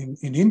Mumbai,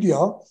 in India,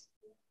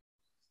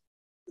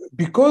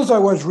 because I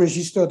was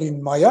registered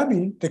in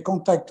Miami, they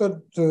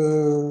contacted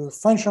the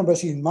French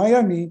embassy in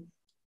Miami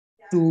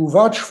to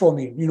vouch for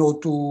me,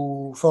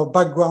 for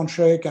background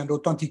check and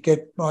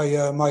authenticate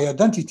my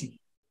identity.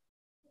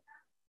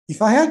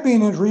 If I had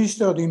been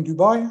registered in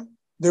Dubai,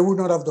 they would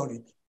not have done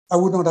it. I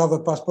would not have a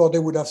passport. They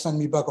would have sent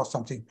me back or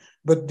something,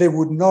 but they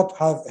would not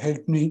have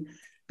helped me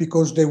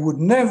because they would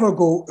never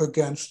go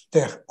against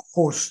their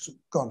host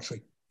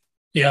country.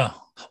 Yeah.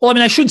 Well, I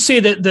mean, I should say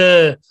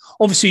that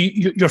obviously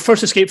your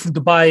first escape from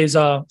Dubai is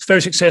a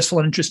very successful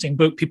and interesting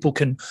book. People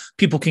can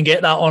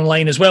get that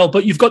online as well.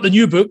 But you've got the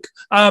new book,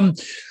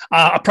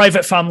 A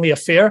Private Family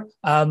Affair.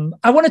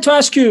 I wanted to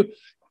ask you,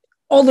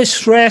 all this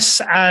stress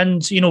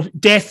and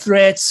death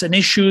threats and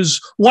issues,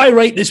 why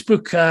write this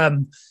book?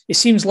 It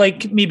seems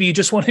like maybe you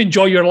just want to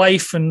enjoy your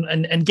life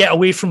and get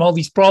away from all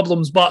these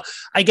problems. But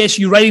I guess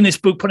you writing this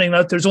book, putting it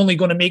out, there's only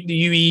going to make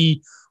the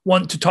UAE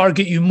want to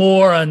target you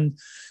more and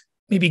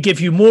maybe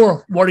give you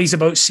more worries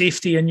about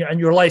safety and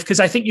your life. Because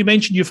I think you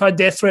mentioned you've had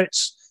death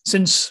threats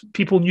since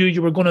people knew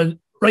you were going to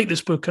write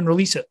this book and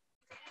release it.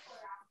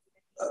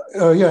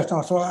 Yes,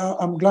 so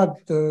I'm glad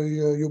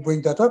you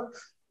bring that up.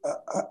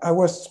 I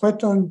was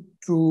threatened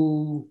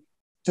to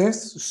death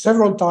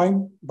several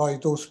times by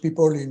those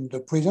people in the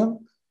prison.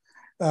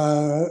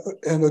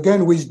 And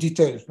again, with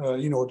details,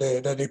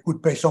 that they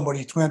could pay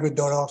somebody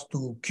 $300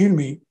 to kill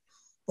me,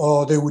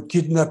 or they would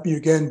kidnap me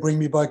again, bring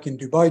me back in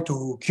Dubai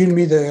to kill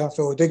me there.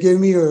 So they gave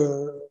me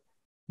a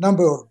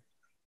number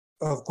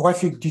of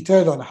graphic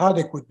details on how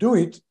they could do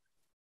it.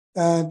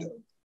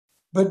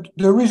 But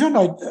the reason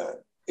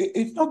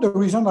it's not the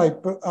reason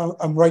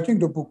I'm writing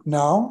the book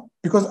now,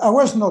 because I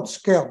was not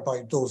scared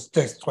by those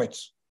death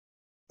threats.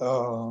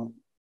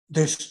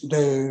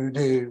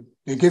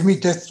 They gave me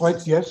death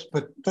threats, yes,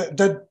 but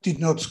that did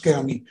not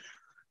scare me.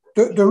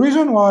 The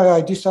reason why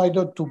I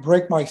decided to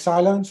break my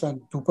silence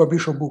and to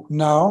publish a book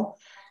now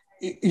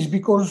is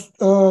because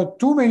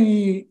too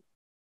many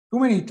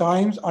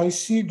times I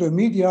see the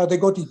media, they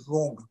got it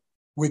wrong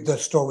with the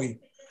story.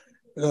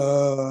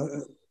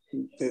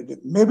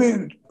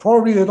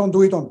 Probably they don't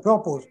do it on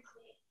purpose,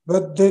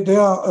 but there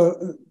are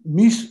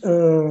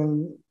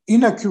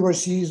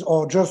inaccuracies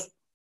or just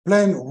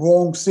plain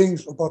wrong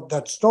things about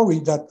that story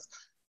that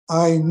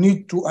I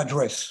need to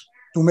address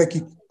to make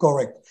it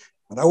correct.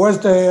 And I was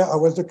there, I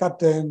was the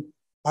captain,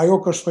 I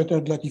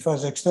orchestrated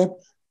Latifa's escape,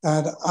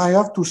 and I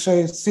have to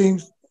say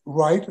things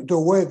right the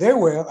way they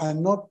were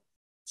and not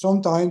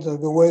sometimes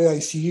the way I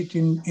see it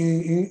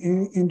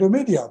in the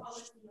media.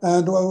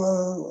 And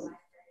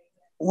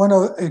one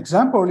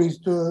example is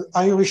the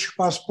Irish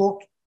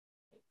passport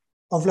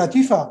of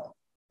Latifa.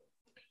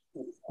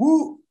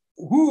 Who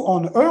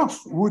on earth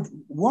would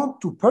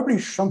want to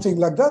publish something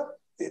like that?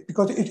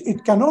 Because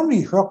it can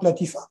only hurt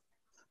Latifa.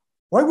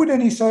 Why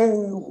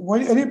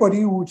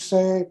anybody would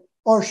say,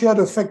 oh, she had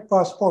a fake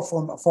passport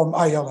from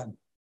Ireland?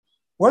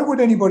 Why would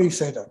anybody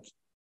say that?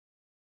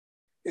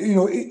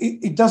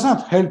 It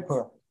doesn't help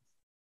her.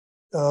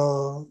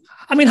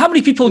 I mean, how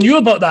many people knew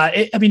about that?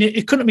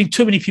 It couldn't have been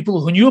too many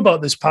people who knew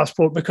about this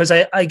passport, because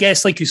I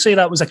guess, like you say,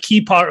 that was a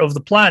key part of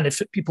the plan.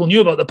 If people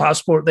knew about the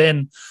passport,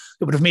 then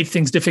it would have made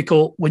things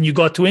difficult when you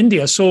got to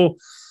India. So,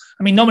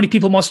 not many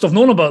people must have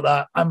known about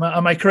that.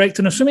 Am I correct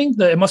in assuming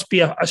that it must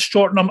be a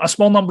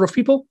small number of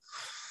people?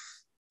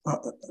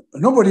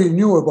 Nobody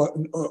knew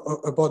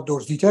about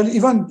those details.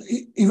 Even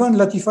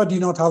Latifa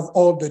did not have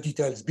all the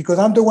details, because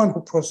I'm the one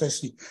who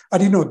processed it. I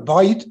did not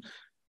buy it,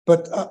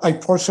 but I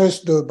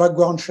processed the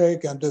background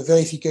check and the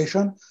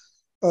verification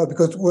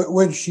because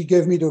when she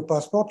gave me the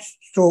passport,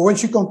 so when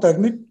she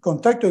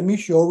contacted me,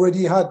 she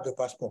already had the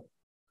passport.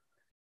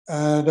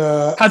 And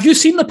have you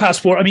seen the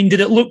passport? I mean, did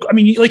it look? I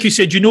mean, like you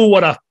said, you know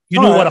what a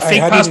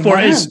fake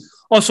passport is.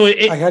 Also,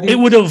 it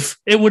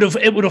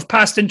would have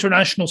passed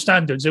international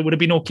standards. It would have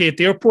been okay at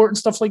the airport and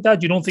stuff like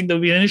that. You don't think there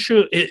would be an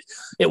issue?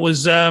 It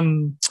was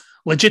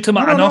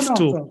legitimate enough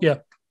to. Yeah.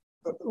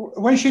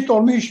 When she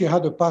told me she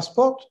had a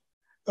passport,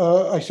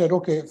 I said,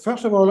 okay,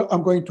 first of all,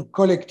 I'm going to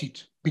collect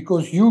it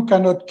because you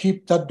cannot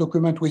keep that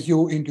document with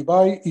you in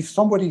Dubai. If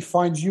somebody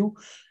finds you,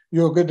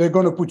 they're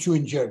going to put you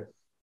in jail.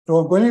 So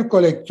I'm going to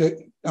collect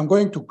it. I'm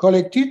going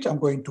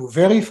to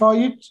verify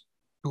it,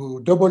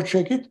 to double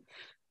check it,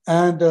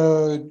 and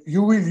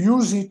you will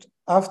use it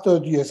after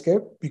the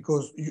escape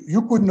because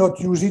you could not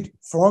use it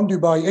from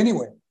Dubai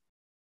anyway.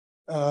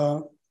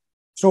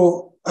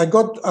 So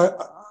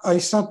I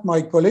sent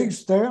my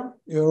colleagues there,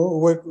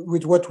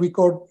 with what we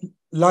call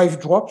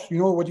live drops. You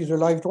know what is a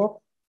live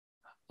drop?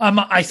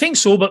 I think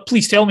so, but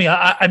please tell me.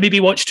 I maybe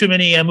watch too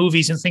many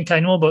movies and think I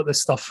know about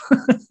this stuff.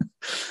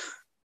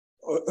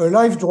 A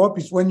live drop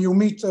is when you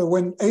meet,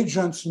 when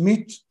agents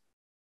meet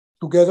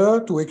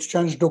together to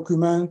exchange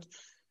document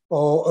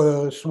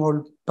or a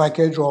small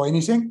package or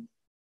anything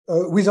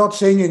without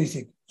saying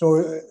anything.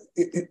 So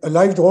a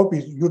live drop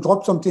is you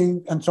drop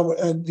something and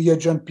the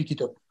agent pick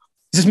it up.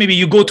 Is this maybe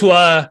you go to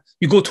a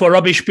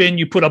rubbish bin,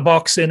 you put a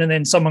box in, and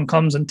then someone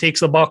comes and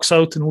takes the box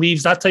out and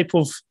leaves, that type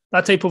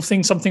of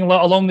thing, something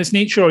along this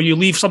nature, or you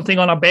leave something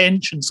on a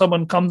bench and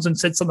someone comes and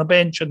sits on the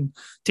bench and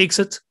takes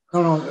it?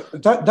 No,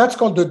 that's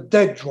called the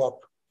dead drop.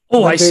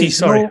 Oh, I see.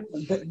 Sorry.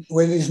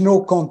 When there is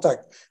no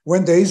contact.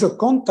 When there is a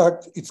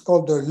contact, it's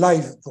called the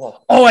live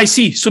drop. Oh, I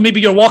see. So maybe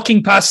you're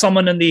walking past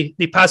someone and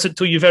they pass it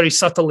to you very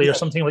subtly, yes, or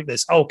something like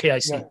this. Oh, okay, I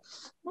see. Yeah.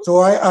 So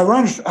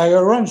I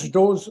arranged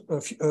those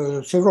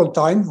several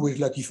times with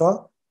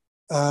Latifa,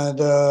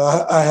 and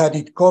I had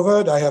it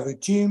covered. I have a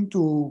team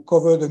to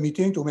cover the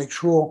meeting to make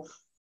sure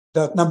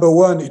that, number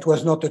one, it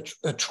was not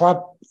a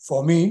trap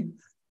for me,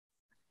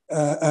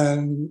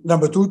 and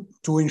number two,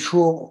 to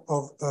ensure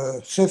of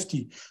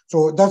safety.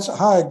 So that's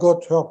how I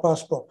got her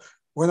passport.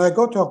 When I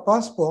got her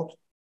passport,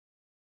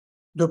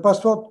 the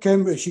passport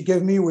she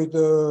gave me with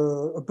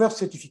a birth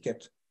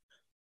certificate.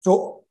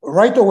 So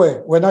right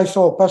away, when I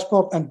saw a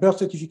passport and birth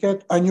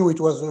certificate, I knew it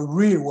was a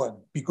real one,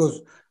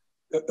 because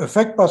a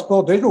fake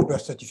passport, there's no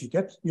birth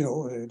certificate.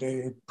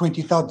 They print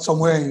it out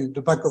somewhere in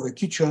the back of a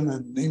kitchen,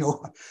 and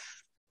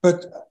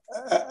But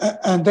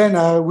and then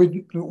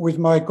with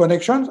my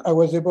connections, I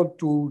was able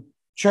to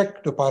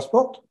check the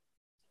passport,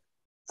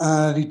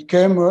 and it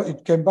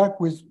came back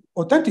with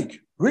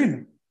authentic,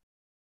 real.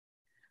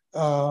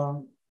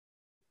 And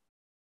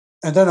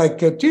then I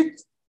kept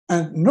it,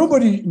 and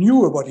nobody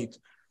knew about it.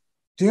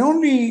 The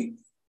only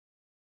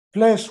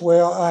place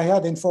where I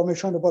had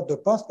information about the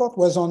passport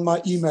was on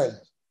my email.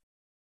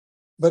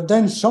 But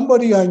then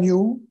somebody I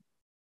knew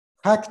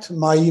hacked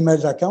my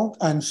email account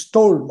and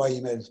stole my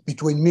emails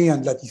between me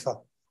and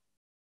Latifa.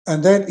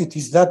 And then it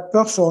is that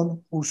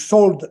person who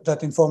sold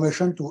that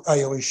information to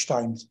Irish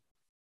Times.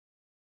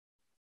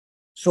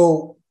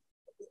 So,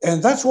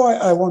 and that's why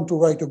I want to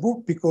write a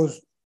book, because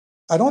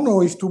I don't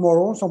know if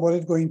tomorrow somebody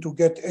is going to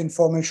get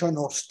information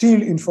or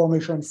steal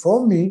information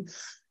from me.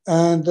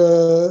 And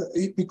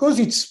because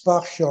it's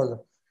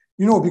partial,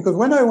 because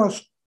when I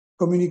was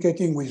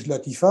communicating with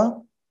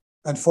Latifa,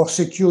 and for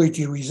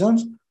security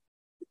reasons,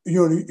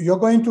 you're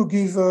going to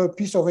give a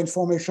piece of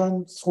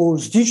information through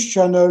this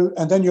channel,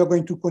 and then you're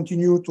going to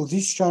continue to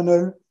this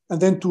channel, and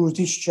then to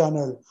this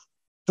channel.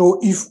 So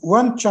if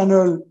one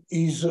channel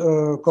is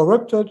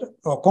corrupted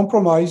or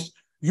compromised,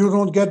 you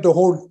don't get the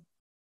whole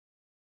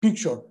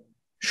picture.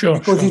 Sure.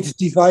 Because it's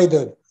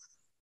divided.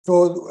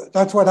 So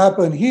that's what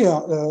happened here.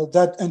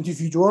 That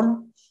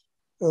individual,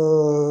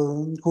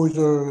 who is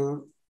a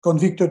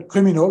convicted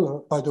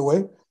criminal, by the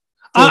way.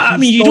 So I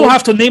mean, you don't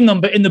have to name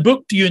them, but in the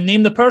book, do you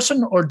name the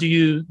person, or do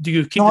you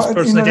keep this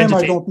person's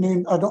identity? I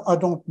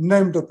don't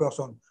name the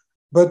person,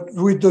 but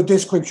with the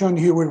description,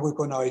 he will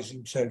recognize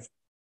himself.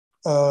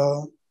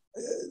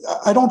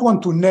 I don't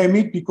want to name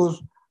it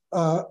because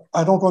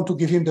I don't want to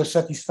give him the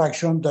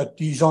satisfaction that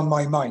he's on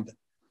my mind.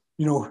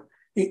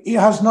 It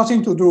has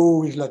nothing to do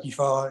with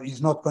Latifa.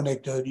 He's not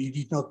connected. He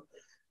did not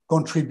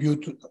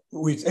contribute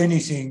with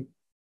anything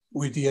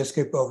with the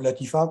escape of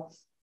Latifa.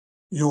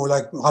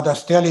 Like Rada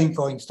Sterling,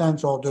 for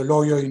instance, or the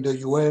lawyer in the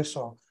US.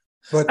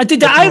 Did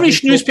the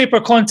Irish newspaper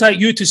contact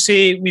you to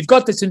say, we've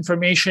got this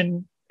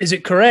information, is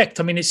it correct?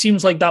 I mean, it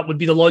seems like that would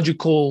be the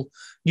logical.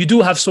 You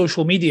do have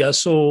social media,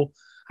 so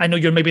I know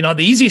you're maybe not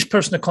the easiest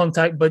person to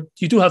contact, but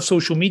you do have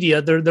social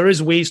media. There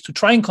is ways to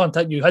try and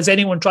contact you. Has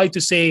anyone tried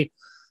to say,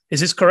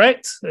 is this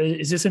correct?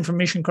 Is this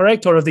information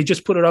correct? Or have they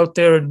just put it out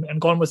there and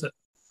gone with it?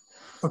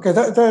 Okay,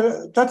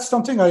 that's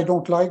something I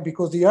don't like,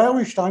 because the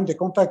Irish Times, they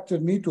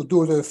contacted me to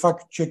do the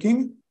fact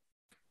checking,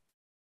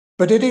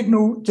 but they did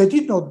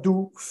not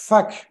do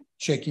fact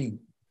checking.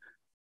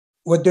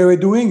 What they were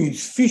doing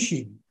is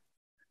fishing.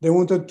 They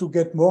wanted to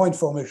get more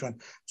information.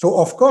 So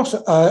of course,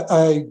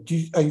 I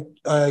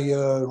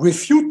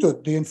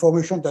refuted the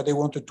information that they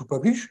wanted to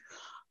publish,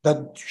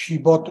 that she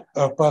bought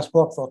a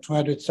passport for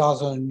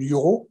 200,000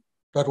 euros.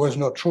 That was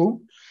not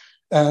true.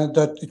 and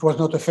that it was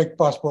not a fake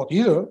passport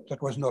either.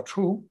 That was not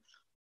true.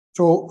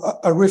 So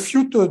I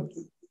refuted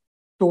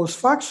those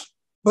facts,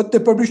 but they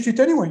published it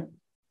anyway.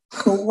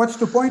 So what's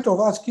the point of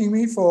asking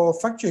me for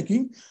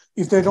fact-checking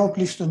if they don't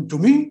listen to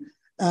me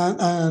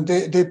and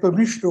they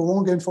publish the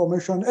wrong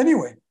information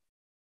anyway?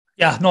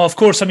 Yeah, no, of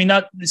course. I mean,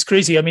 that is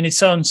crazy. I mean, it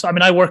sounds, I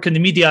mean, I work in the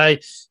media.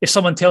 If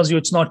someone tells you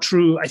it's not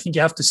true, I think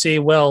you have to say,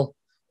 well,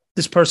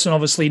 this person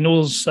obviously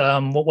knows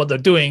what they're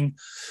doing.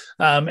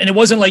 And it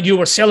wasn't like you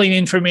were selling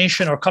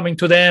information or coming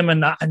to them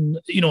and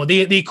you know,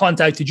 they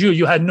contacted you.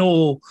 You had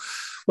no,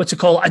 what's it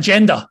called,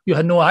 agenda. You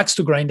had no axe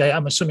to grind,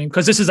 I'm assuming,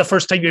 because this is the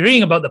first time you're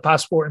hearing about the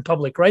passport in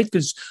public, right?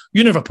 Because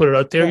you never put it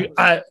out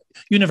there.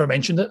 You never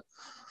mentioned it.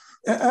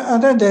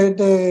 And then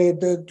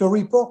the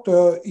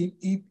reporter,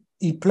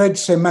 he played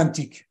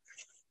semantic.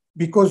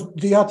 Because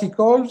the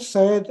article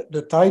said,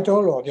 the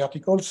title or the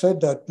article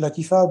said that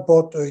Latifa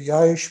bought a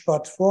Yaesh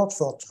passport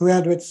for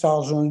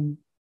 300,000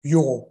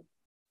 euros.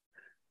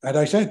 And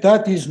I said,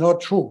 that is not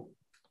true.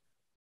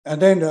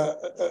 And then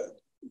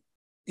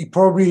he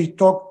probably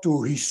talked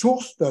to his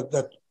source,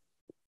 that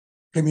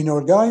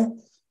criminal guy.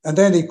 And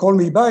then he called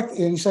me back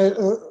and he said,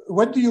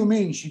 what do you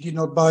mean she did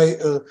not buy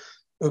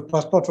a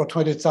passport for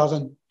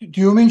 200,000?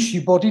 Do you mean she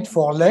bought it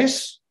for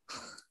less?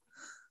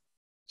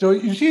 So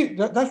you see,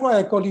 that's why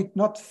I call it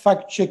not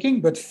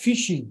fact-checking, but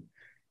fishing.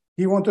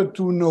 He wanted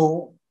to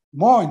know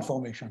more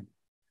information.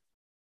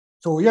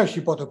 So yeah, she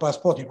bought a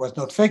passport. It was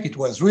not fake. It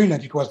was real,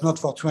 and it was not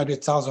for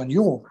 200,000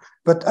 euros.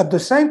 But at the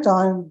same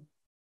time,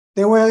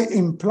 they were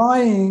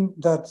implying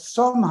that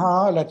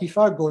somehow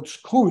Latifa got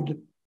screwed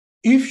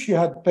if she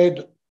had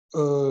paid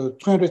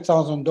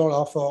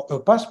 $300,000 for a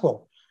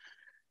passport,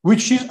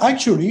 which is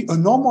actually a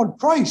normal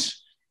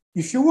price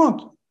if you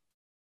want.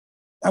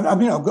 I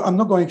mean, I'm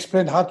not going to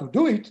explain how to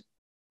do it,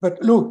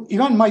 but look,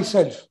 even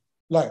myself,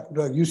 like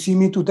you see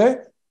me today,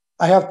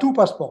 I have two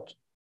passports,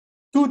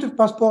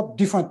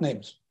 different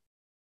names.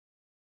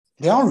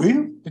 They are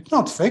real, it's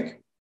not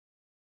fake.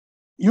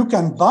 You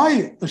can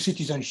buy a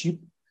citizenship.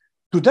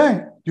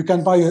 Today, you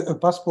can buy a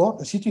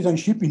passport, a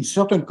citizenship in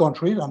certain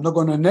countries. I'm not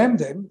going to name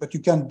them, but you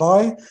can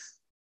buy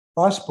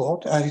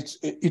passport and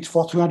it's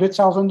for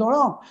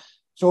 $300,000.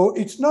 So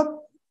it's not,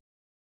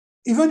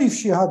 even if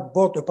she had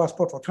bought a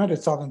passport for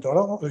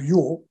 $200,000, a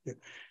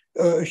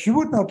euro, she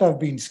would not have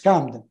been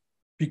scammed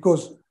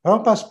because her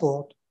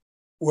passport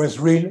was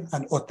real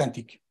and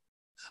authentic.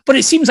 But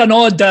it seems an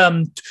odd,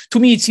 to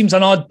me, it seems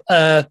an odd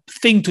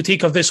thing to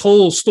take of this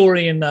whole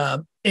story and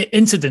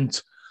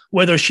incident,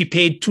 whether she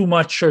paid too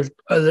much or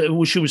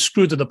she was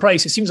screwed to the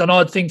price. It seems an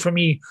odd thing for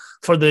me,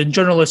 for the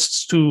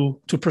journalists to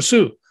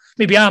pursue.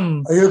 Maybe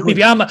I'm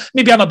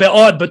a bit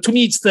odd, but to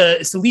me, it's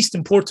the least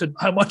important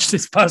how much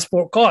this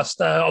passport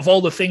cost of all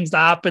the things that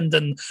happened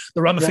and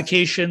the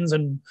ramifications,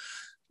 and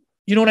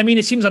you know what I mean.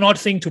 It seems an odd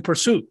thing to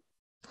pursue.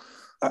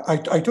 I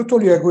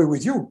totally agree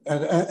with you,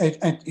 and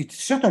it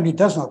certainly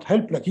does not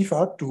help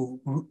Latifa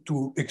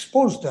to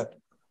expose that.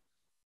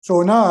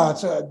 So now,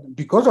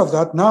 because of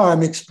that, now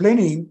I'm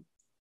explaining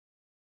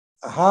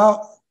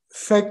how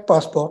fake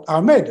passports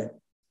are made.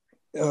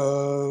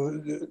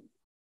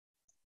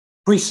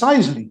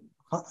 Precisely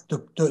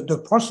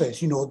the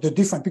process, you know, the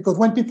different, because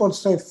when people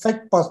say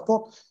fake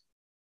passport,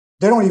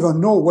 they don't even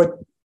know what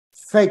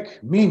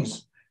fake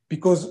means,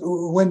 because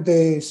when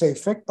they say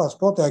fake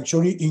passport, it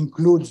actually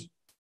includes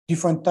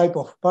different type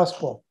of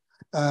passport.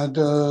 And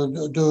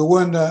the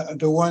one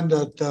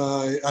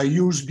that I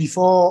used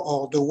before,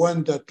 or the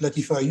one that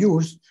Latifa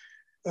used,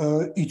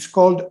 it's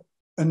called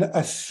an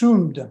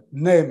assumed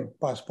name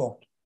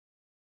passport.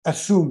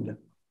 Assumed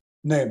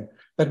name.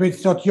 That means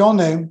it's not your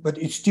name, but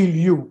it's still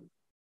you.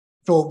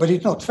 So, but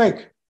it's not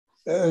fake.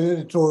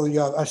 So you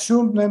have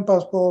assumed name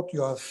passport,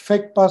 you have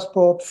fake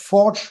passport,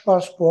 forged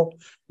passport,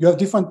 you have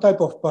different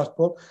type of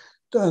passport.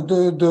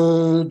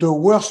 The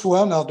worst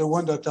one are the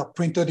ones that are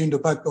printed in the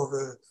back of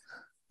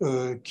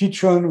a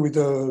kitchen with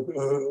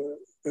a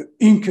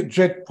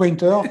inkjet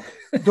printer.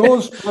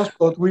 Those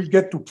passports will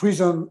get to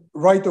prison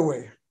right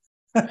away.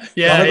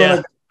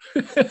 Yeah.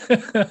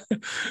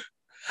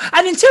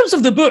 And in terms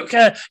of the book,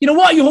 you know,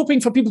 what are you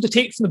hoping for people to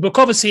take from the book?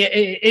 Obviously,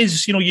 it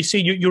is, you know, you say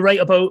you write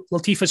about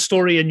Latifa's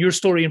story and your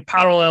story in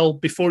parallel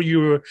before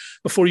you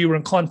were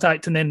in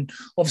contact, and then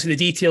obviously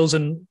the details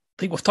and I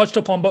think we've touched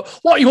upon. But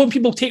what are you hoping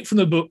people take from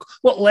the book?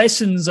 What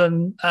lessons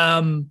and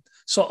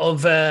sort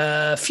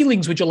of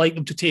feelings would you like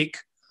them to take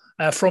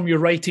from your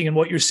writing and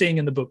what you're saying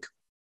in the book?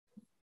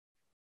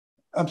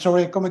 I'm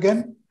sorry, come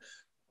again?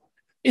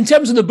 In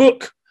terms of the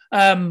book.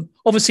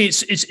 Obviously,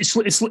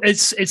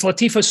 it's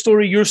Latifa's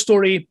story, your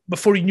story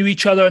before you knew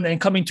each other, and then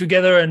coming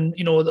together, and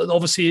you know,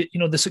 obviously, you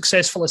know, the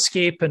successful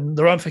escape and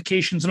the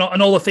ramifications and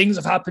all the things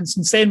that have happened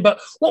since then.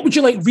 But what would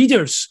you like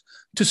readers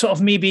to sort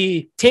of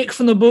maybe take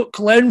from the book,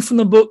 learn from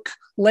the book,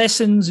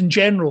 lessons in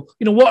general?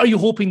 You know, what are you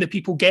hoping that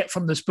people get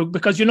from this book?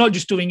 Because you're not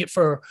just doing it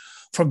for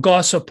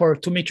gossip or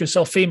to make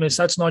yourself famous.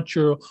 That's not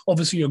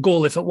obviously your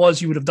goal. If it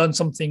was, you would have done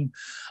something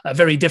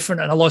very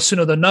different and a lot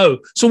sooner than now.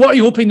 So, what are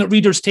you hoping that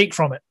readers take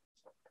from it?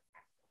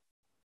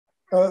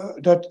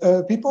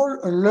 that people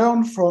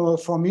learn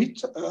from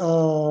it.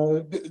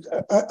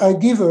 I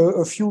give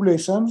a few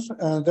lessons,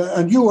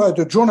 and you as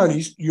a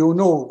journalist, you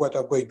know what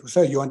I'm going to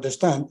say, you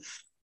understand,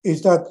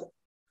 is that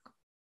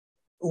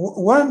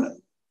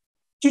one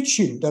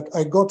teaching that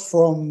I got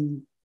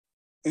from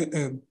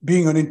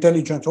being an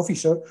intelligence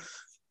officer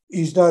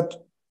is that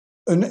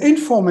an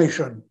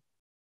information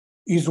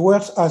is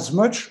worth as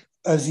much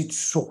as its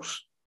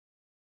source.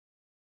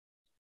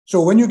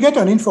 So when you get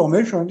an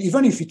information,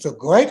 even if it's a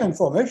great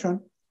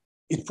information,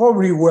 it's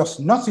probably worth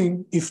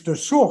nothing if the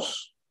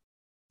source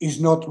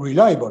is not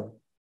reliable.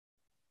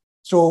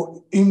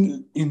 So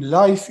in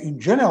life in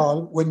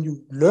general, when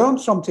you learn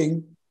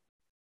something,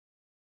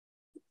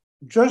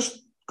 just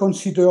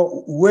consider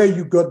where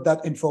you got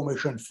that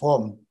information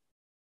from.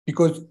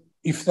 Because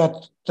if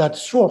that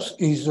source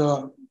is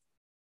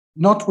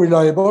not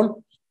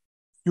reliable,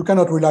 you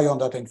cannot rely on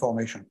that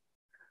information.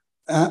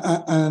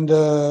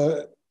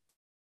 The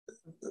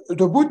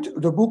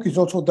book is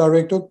also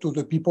directed to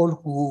the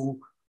people who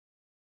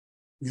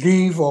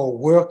live or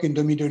work in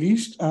the Middle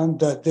East, and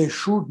that they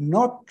should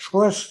not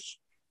trust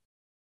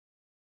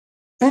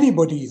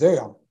anybody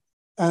there.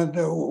 And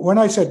when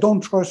I say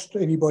don't trust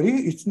anybody,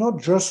 it's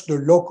not just the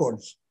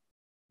locals,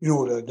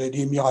 the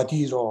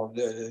Emiratis or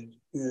the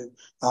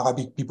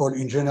Arabic people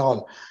in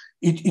general.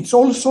 It's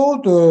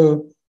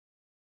also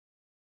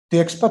the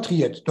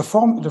expatriates, the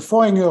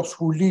foreigners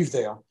who live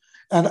there.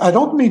 And I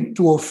don't mean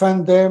to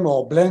offend them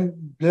or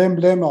blame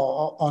them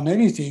on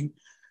anything,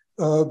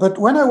 but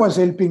when I was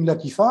helping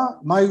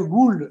Latifa, my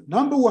rule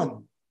number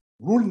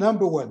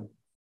one,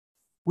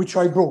 which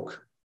I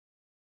broke.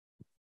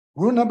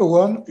 Rule number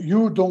one,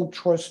 you don't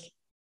trust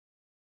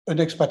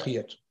an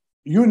expatriate.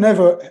 You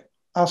never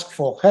ask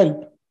for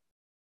help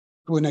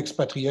to an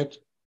expatriate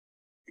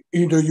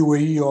in the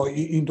UAE or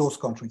in those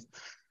countries.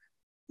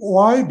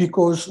 Why?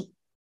 Because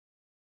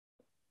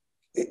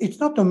it's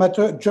not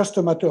just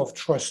a matter of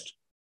trust.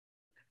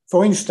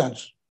 For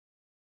instance,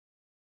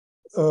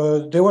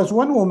 there was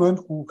one woman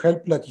who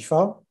helped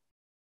Latifa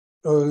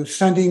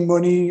sending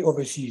money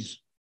overseas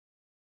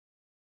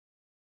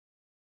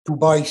to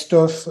buy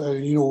stuff,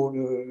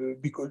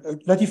 because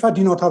Latifa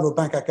did not have a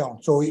bank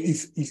account. So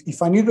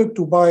if I needed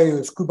to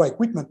buy scuba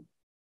equipment,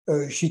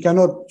 she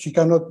cannot, she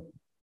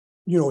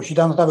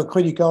doesn't have a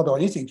credit card or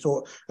anything.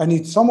 So I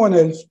need someone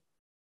else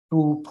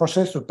to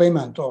process the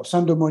payment or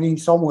send the money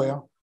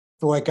somewhere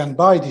so I can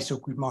buy this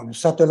equipment, a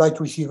satellite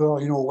receiver,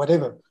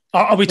 whatever.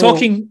 Are we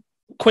talking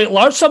quite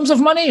large sums of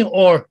money,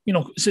 or,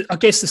 I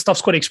guess the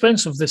stuff's quite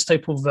expensive, this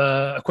type of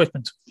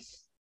equipment?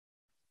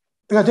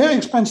 Yeah, they're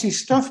expensive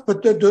stuff,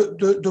 but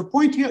the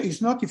point here is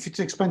not if it's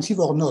expensive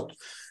or not.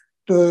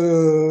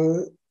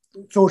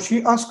 So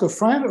she asked a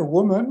friend, a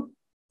woman,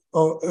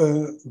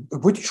 a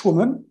British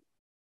woman,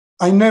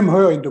 I name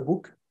her in the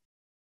book,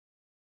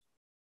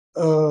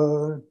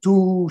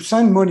 to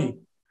send money.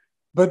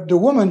 But the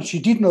woman, she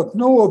did not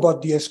know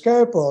about the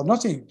escape or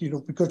nothing,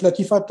 because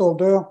Latifa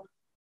told her,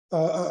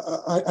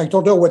 I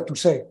told her what to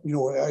say.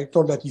 I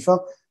told Latifa,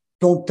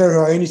 don't tell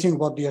her anything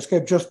about the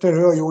escape. Just tell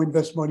her you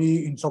invest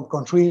money in some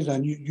countries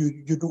and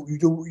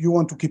you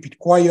want to keep it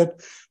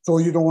quiet, so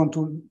you don't want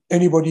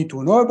anybody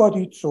to know about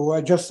it. So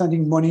I just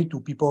sending money to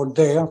people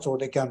there so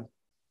they can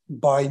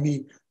buy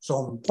me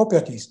some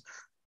properties.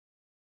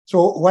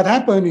 So what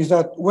happened is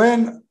that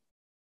when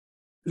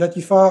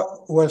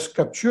Latifa was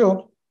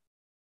captured,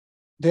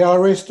 they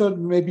arrested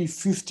maybe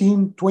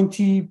 15,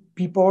 20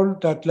 people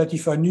that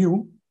Latifa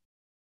knew.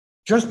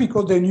 Just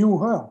because they knew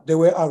her, they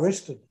were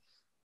arrested.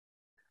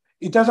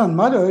 It doesn't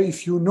matter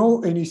if you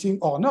know anything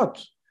or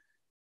not.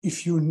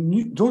 If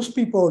those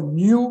people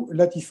knew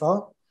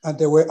Latifa and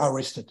they were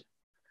arrested.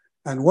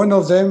 And one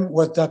of them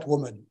was that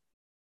woman.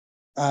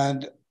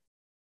 And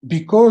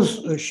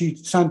because she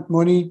sent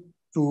money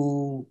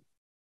to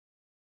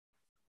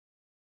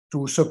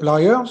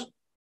suppliers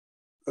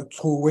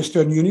through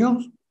Western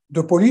Union,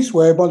 the police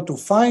were able to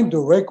find the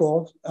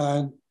record,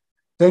 and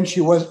then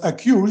she was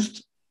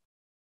accused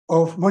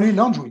of money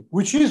laundering,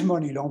 which is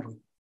money laundering.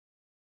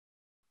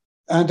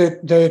 And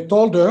they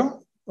told her,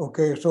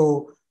 okay,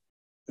 so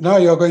now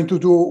you're going to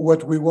do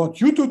what we want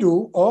you to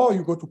do, or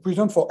you go to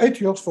prison for 8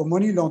 years for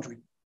money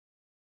laundering.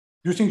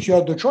 You think she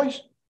had the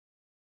choice?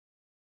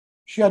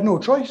 She had no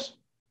choice.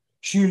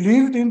 She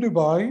lived in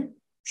Dubai.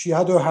 She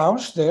had a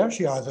house there.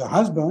 She has a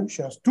husband.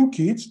 She has 2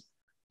 kids.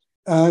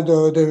 And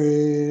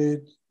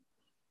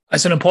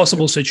it's an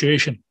impossible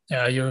situation.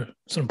 Yeah,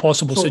 it's an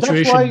impossible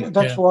situation.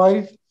 That's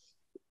why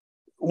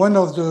one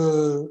of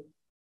the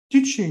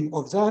teaching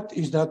of that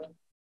is that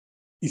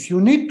if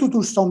you need to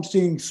do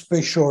something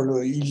special,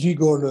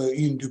 illegal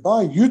in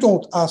Dubai, you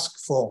don't ask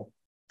for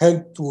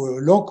help to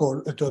a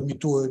local,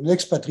 to an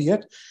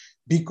expatriate,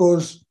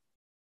 because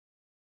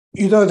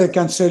either they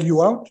can sell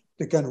you out,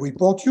 they can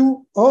report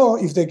you, or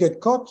if they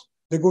get caught,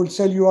 they go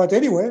sell you out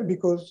anyway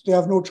because they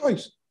have no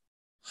choice.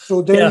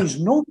 So there is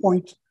no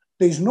point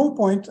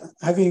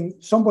having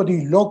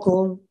somebody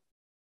local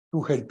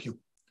to help you.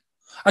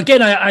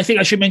 Again, I think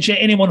I should mention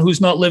anyone who's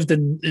not lived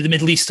in the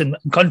Middle East and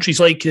countries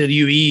like the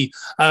UAE,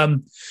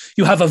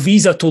 you have a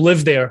visa to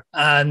live there,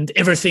 and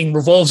everything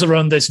revolves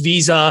around this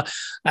visa.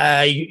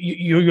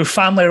 Your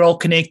family are all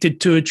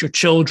connected to it, your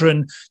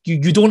children.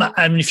 You don't,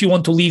 I mean, if you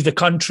want to leave the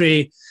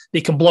country,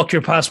 they can block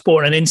your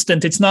passport in an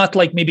instant. It's not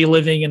like maybe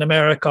living in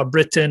America,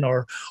 Britain,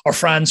 or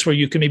France, where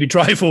you can maybe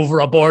drive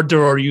over a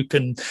border, or your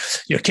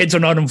kids are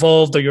not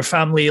involved, or your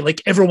family, like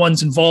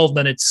everyone's involved,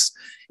 and it's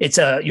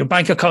your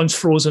bank account's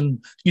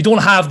frozen. You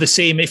don't have the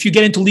same. If you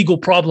get into legal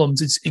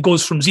problems, it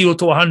goes from 0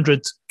 to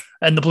 100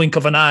 in the blink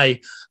of an eye.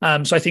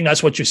 So I think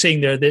that's what you're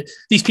saying there. That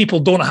these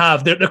people don't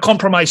have, they're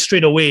compromised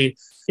straight away.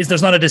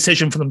 There's not a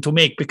decision for them to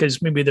make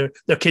because maybe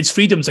their kids'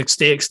 freedom's at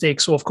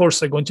stake. So of course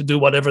they're going to do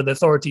whatever the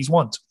authorities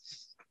want.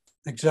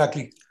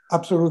 Exactly.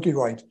 Absolutely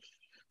right.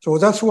 So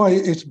that's why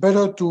it's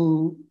better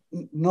to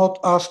not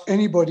ask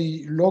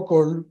anybody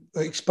local,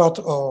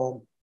 expat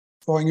or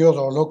foreigners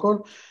or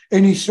local,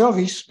 any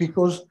service,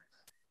 because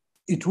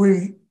it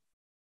will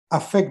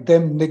affect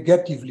them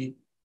negatively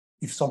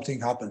if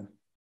something happens.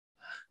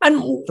 And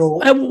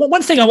so,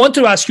 one thing I want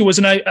to ask you was,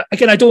 and I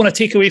don't want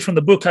to take away from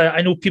the book.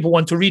 I know people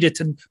want to read it,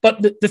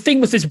 but the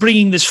thing with this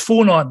bringing this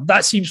phone on,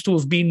 that seems to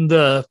have been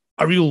a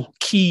real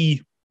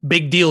key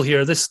big deal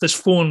here. This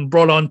phone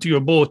brought onto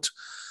your boat.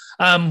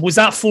 Was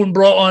that phone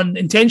brought on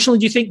intentionally,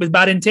 do you think, with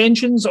bad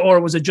intentions,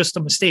 or was it just a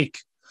mistake?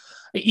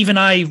 Even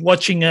I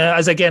watching,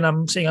 as again,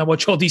 I'm saying I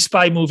watch all these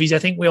spy movies. I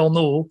think we all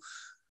know,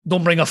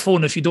 don't bring a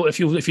phone if you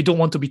don't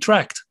want to be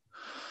tracked.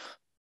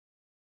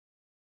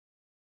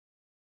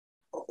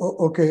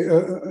 Okay,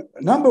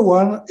 number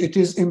one, it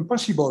is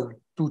impossible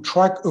to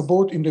track a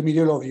boat in the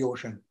middle of the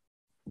ocean.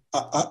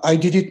 I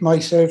did it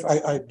myself.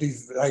 I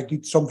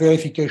did some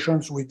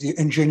verifications with the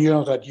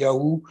engineers at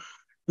Yahoo.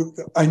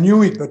 I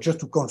knew it, but just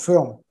to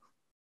confirm.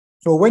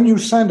 So when you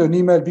send an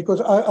email, because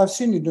I've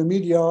seen in the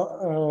media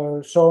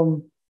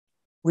some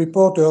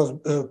reporters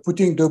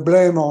putting the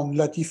blame on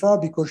Latifa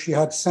because she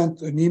had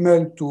sent an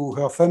email to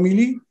her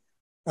family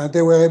and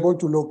they were able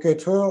to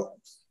locate her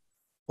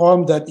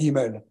from that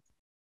email.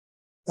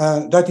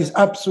 That is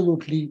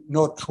absolutely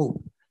not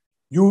true.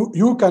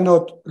 You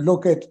cannot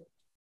locate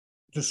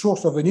the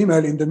source of an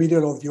email in the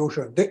middle of the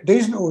ocean.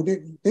 There's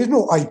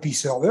no IP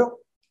server.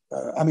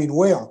 I mean,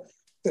 where?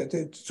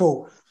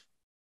 So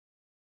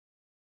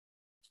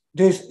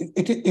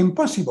it is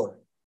impossible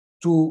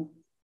to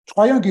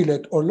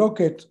triangulate or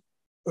locate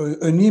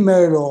an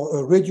email or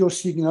a radio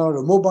signal,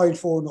 a mobile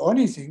phone, or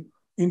anything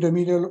in the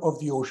middle of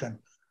the ocean.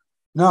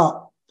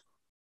 Now,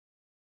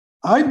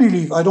 I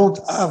believe, I don't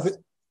have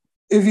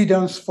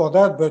evidence for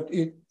that, but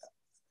it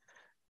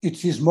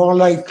is more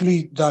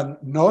likely than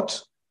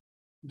not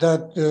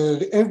that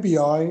the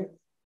FBI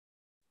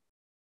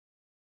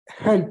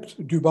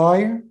helped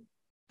Dubai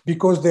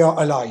because they are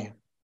allies.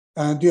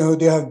 And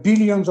they have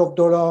billions of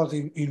dollars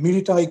in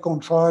military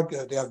contract,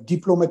 they have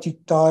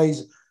diplomatic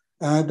ties,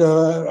 and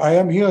I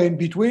am here in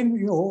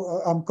between,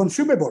 I'm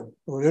consumable,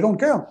 so they don't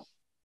care.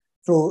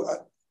 So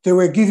they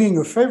were giving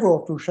a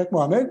favor to Sheikh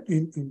Mohammed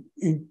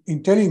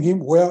in telling him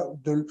where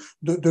the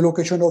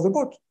location of the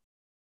boat.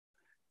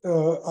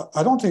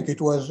 I don't think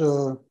it was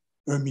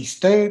a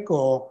mistake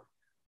or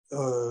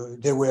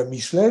they were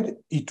misled.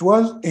 It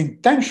was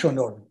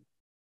intentional.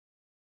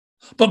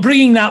 But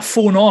bringing that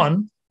phone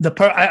on,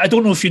 I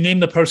don't know if you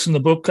named the person in the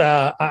book.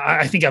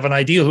 I think I have an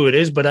idea who it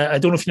is, but I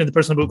don't know if you named the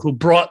person in the book who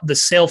brought the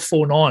cell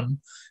phone on.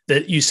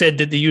 That you said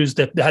that they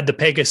had the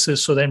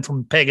Pegasus, so then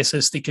from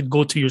Pegasus they could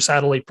go to your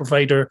satellite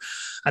provider,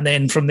 and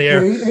then from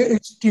there.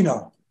 It's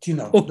Tina.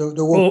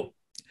 Oh,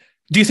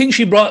 do you think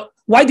she brought?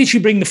 Why did she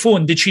bring the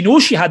phone? Did she know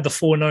she had the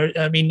phone? Or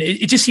I mean,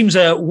 it just seems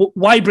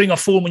why bring a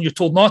phone when you're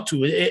told not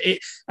to?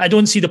 I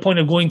don't see the point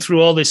of going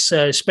through all this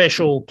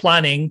special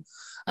planning,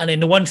 and then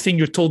the one thing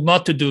you're told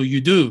not to do,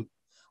 you do.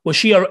 Is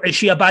she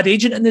a bad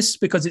agent in this?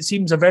 Because it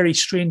seems a very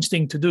strange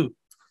thing to do.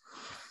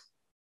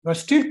 But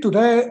still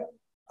today,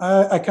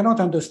 I cannot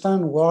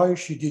understand why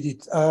she did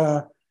it.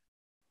 I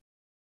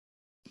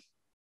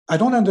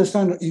don't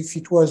understand if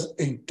it was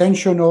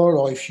intentional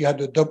or if she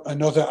had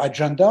another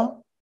agenda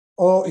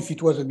or if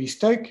it was a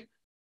mistake.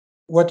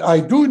 What I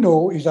do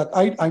know is that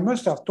I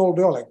must have told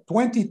her like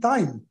 20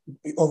 times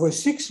over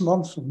 6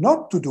 months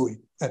not to do it.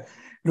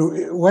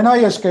 When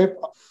I escaped,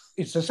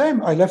 it's the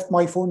same. I left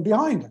my phone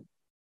behind.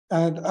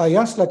 And I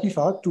asked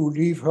Latifa to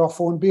leave her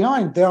phone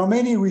behind. There are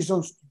many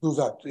reasons to do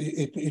that.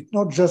 It's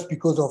not just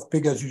because of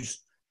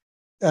Pegasus.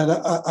 And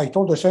I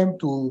told the same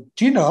to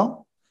Tina.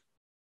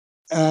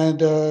 And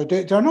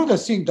there are another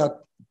thing that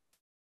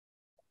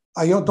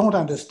I don't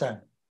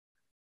understand.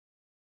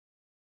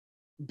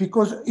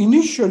 Because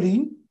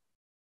initially,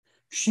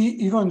 she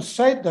even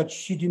said that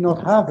she did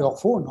not have her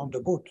phone on the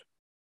boat.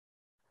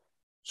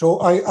 So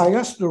I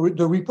asked the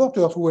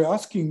reporters who were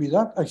asking me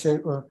that, I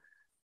said,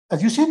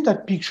 have you seen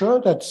that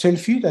picture, that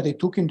selfie that they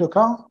took in the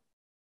car?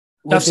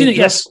 I've seen it,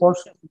 yes.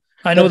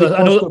 I know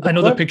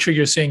the picture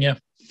you're seeing, yeah.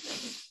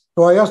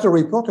 So I asked the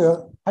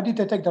reporter, how did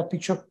they take that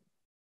picture?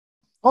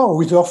 Oh,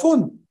 with her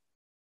phone.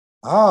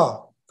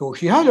 Ah, so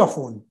she had her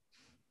phone.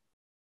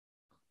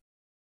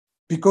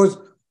 Because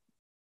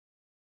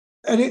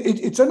And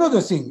it's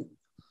another thing.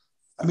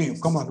 I mean,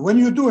 come on, when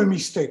you do a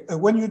mistake,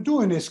 when you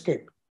do an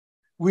escape,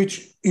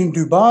 which in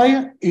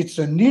Dubai, it's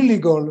an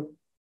illegal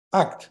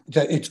act,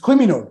 it's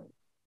criminal.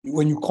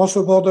 When you cross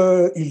a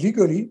border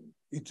illegally,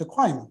 it's a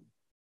crime.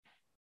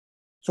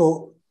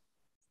 So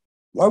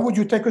why would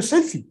you take a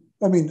selfie?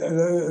 I mean,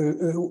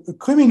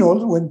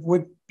 criminals,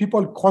 when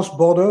people cross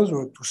borders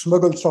or to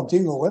smuggle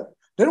something or what,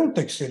 they don't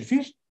take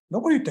selfies.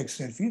 Nobody takes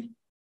selfies.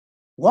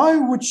 Why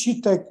would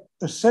she take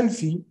a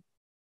selfie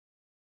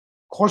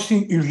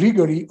crossing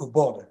illegally a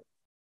border?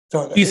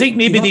 So, do you think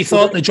maybe they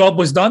thought the job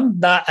was done?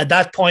 That at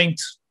that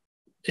point,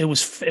 it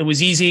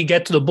was easy,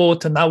 get to the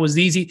boat, and that was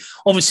easy.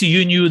 Obviously,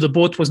 you knew the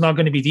boat was not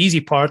going to be the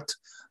easy part,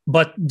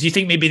 but do you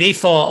think maybe they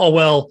thought, oh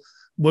well,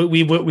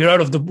 we're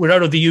out of the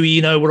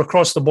UAE now, we're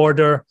across the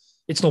border,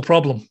 it's no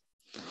problem?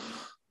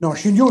 No,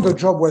 she knew the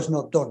job was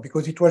not done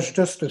because it was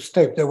just a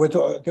step. There were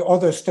the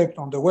other steps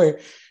on the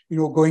way,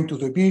 going to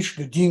the beach,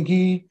 the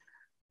dinghy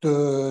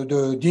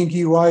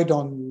ride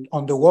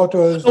on the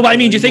waters. Oh, I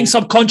mean, do you think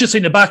subconsciously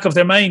in the back of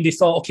their mind, they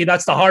thought, okay,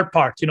 that's the hard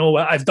part.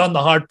 I've done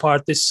the hard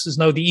part. This is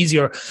now the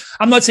easier.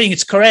 I'm not saying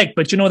it's correct,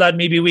 but that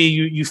maybe way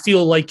you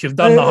feel like you've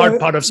done the hard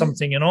part of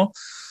something,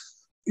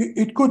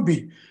 It could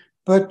be.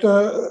 But,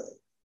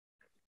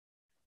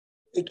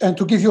 and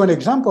to give you an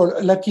example,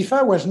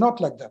 Latifa was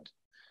not like that.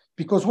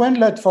 Because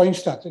for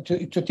instance,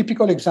 it's a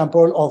typical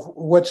example of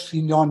what's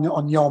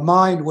on your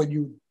mind when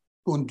you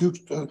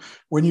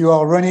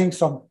are running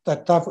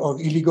that type of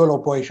illegal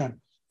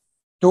operation.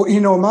 So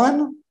in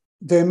Oman,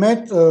 they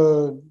met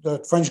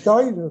the French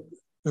guy,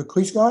 the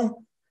Chris guy,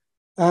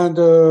 and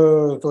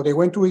so they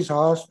went to his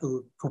house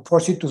to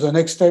proceed to the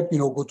next step,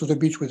 go to the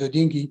beach with the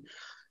dinghy.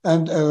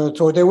 And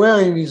so they were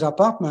in his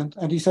apartment,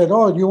 and he said,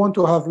 "Oh, do you want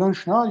to have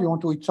lunch now? You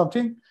want to eat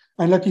something?"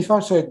 And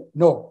Latifa said,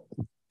 "No,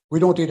 we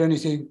don't eat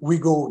anything. We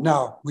go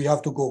now. We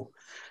have to go."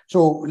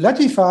 So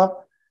Latifa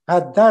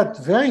had that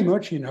very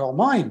much in her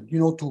mind,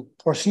 to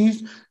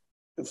proceed,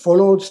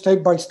 follow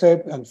step by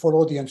step and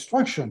follow the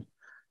instruction.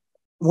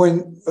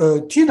 When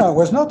Tina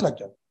was not like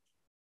that.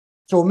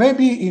 So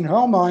maybe in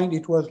her mind,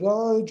 it was,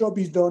 the job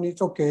is done,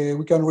 it's okay,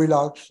 we can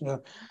relax.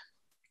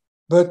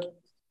 But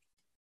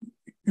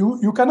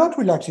you cannot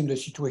relax in a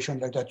situation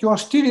like that. You are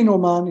still in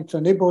Oman, it's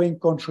a neighboring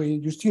country,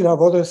 you still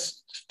have other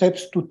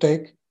steps to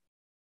take.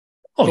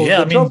 Oh, so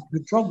yeah.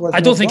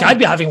 I don't think I'd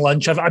be having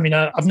lunch.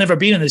 I've never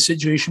been in this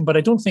situation, but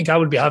I don't think I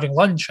would be having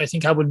lunch. I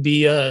think I would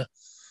be, I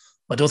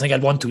don't think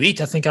I'd want to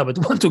eat. I think I would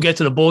want to get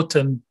to the boat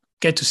and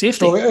get to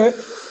safety. So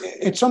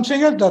it's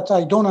something else that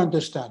I don't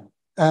understand.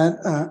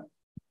 And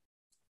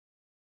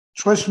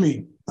trust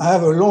me, I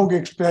have a long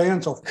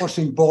experience of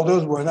crossing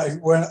borders when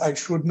I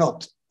should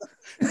not.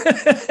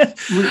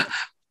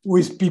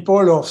 with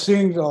people or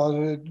things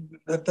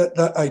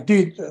that I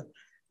did.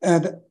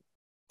 And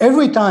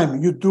every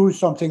time you do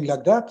something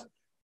like that,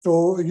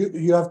 so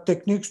you have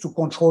techniques to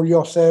control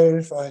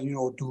yourself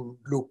and, to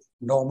look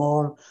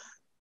normal.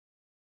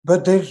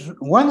 But there's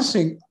one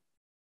thing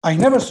I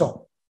never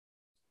saw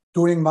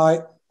during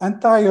my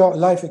entire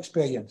life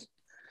experience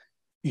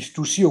is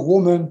to see a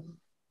woman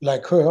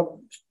like her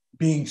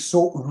being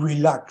so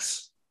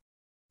relaxed,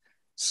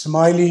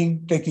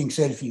 smiling, taking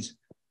selfies.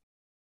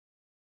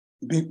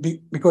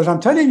 Because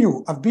I'm telling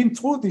you, I've been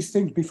through these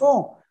things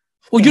before.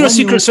 Well, you're a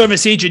Secret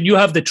Service agent. You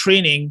have the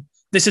training.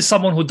 This is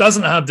someone who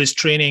doesn't have this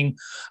training.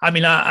 I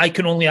mean, I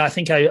can only,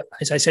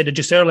 as I said it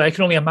just earlier, I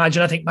can only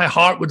imagine. I think my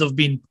heart would have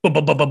been,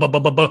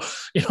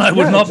 I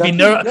would not be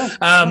nervous.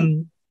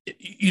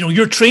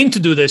 You're trained to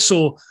do this.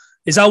 So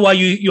is that why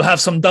you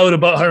have some doubt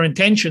about her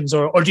intentions?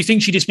 Or do you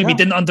think she just maybe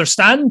didn't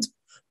understand?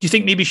 Do you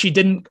think maybe she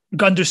didn't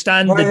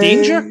understand the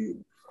danger?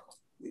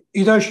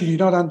 Either she did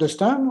not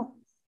understand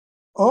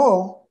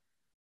or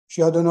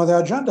she had another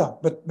agenda.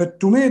 But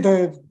to me,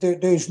 there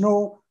is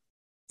no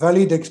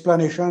valid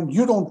explanation.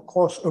 You don't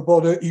cross a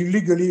border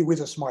illegally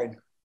with a smile.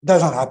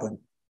 Doesn't happen.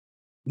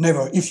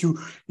 Never. If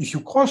you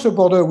cross a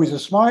border with a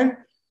smile,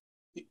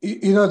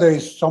 either there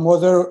is some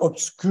other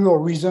obscure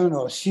reason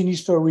or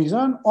sinister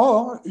reason,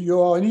 or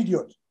you are an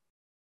idiot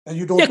and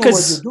you don't know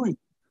what you're doing.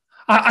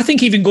 I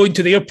think even going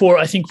to the airport,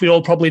 I think we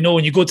all probably know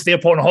when you go to the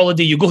airport on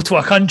holiday, you go to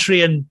a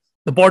country and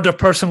the border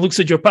person looks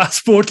at your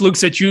passport,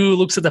 looks at you,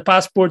 looks at the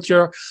passport.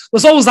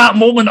 There's always that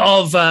moment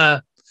of,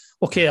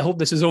 okay, I hope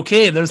this is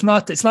okay. It's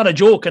not a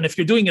joke. And if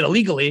you're doing it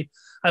illegally,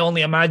 I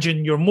only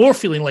imagine you're more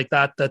feeling like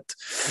that,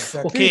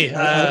 exactly.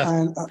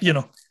 Okay,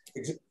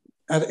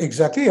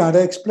 Exactly. And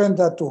I explained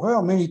that to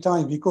her many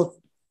times because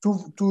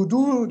to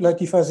do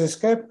Latifa's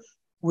escape,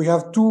 we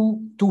have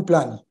two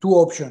plans, two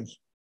options.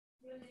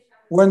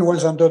 One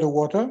was under the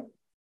water,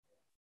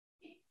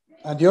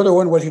 and the other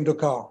one was in the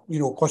car,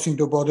 crossing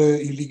the border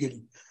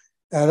illegally.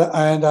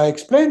 And I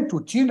explained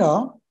to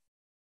Tina,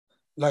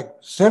 like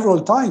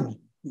several times,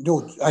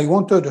 I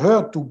wanted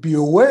her to be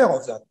aware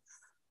of that.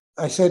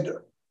 I said,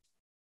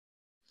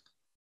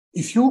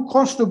 if you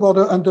cross the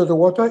border under the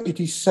water, it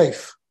is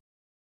safe.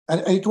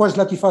 And it was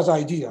Latifa's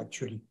idea,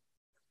 actually.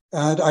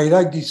 And I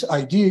like this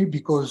idea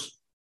because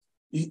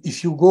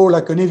if you go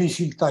like a Navy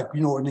SEAL type,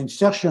 an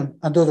insertion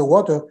under the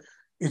water,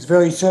 It's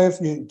very safe.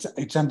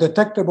 It's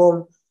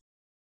undetectable.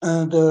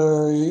 And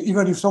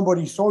even if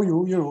somebody saw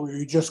you,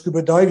 you just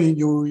scuba diving,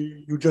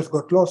 you just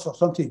got lost or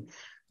something.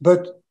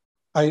 But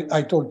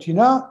I told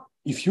Tina,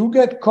 if you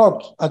get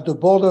caught at the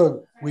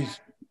border with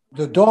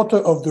the daughter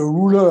of the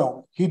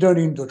ruler hidden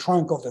in the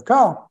trunk of the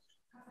car,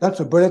 that's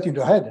a bullet in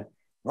the head,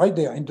 right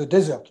there in the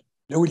desert.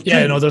 They will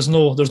kill you. there's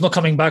no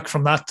coming back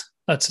from that.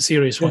 That's a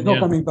serious one. There's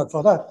no coming back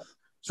for that.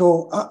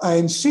 So I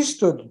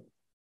insisted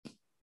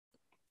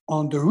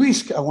on the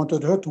risk. I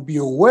wanted her to be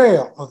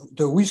aware of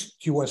the risk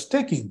she was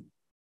taking.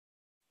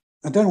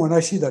 And then when I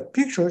see that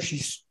picture,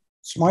 she's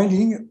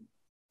smiling,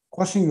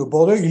 crossing the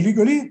border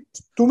illegally.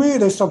 To me,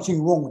 there's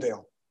something wrong there.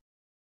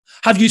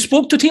 Have you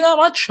spoke to Tina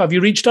much? Have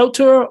you reached out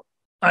to her?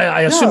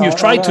 I assume you've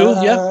tried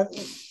to,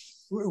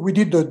 We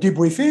did the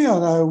debriefing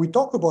and we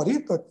talked about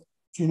it, but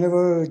she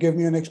never gave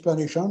me an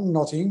explanation,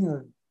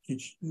 nothing.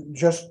 It's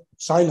just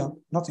silent,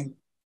 nothing.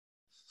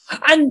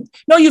 And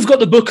now you've got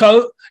the book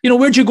out,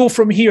 where'd you go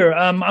from here?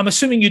 I'm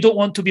assuming you don't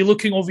want to be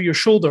looking over your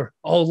shoulder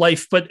all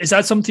life, but is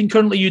that something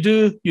currently you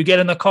do? You get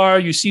in the car,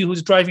 you see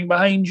who's driving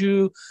behind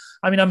you.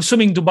 I mean, I'm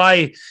assuming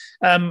Dubai,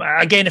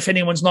 again, if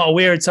anyone's not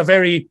aware, it's a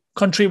very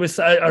country with,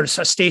 or a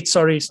state,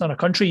 sorry, it's not a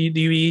country.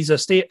 The UAE is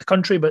a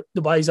country, but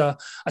Dubai is a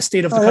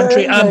state of the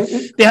country.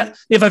 They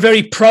have a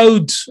very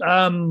proud,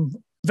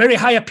 very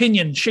high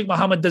opinion. Sheikh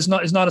Mohammed is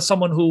not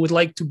someone who would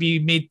like to be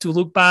made to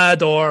look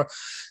bad, or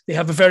they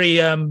have a very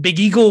big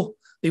ego.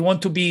 They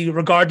want to be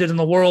regarded in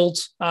the world.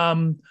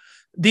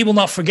 They will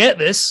not forget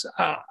this.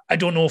 I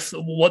don't know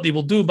what they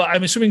will do, but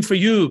I'm assuming for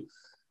you,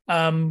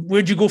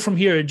 where'd you go from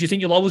here? Do you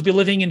think you'll always be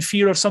living in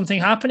fear of something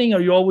happening?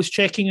 Are you always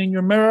checking in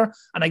your mirror?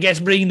 And I guess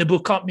bringing this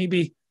book out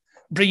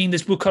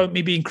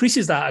maybe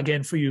increases that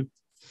again for you.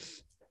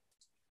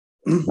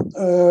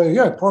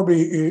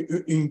 Probably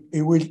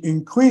it will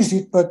increase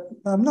it, but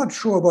I'm not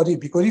sure about it,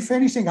 because if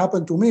anything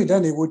happened to me,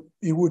 then it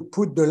would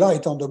put the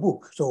light on the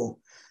book. So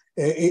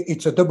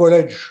it's a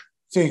double-edged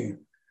thing.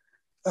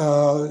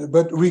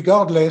 But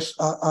regardless,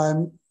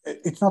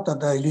 it's not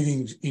that I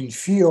live in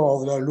fear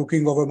of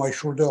looking over my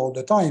shoulder all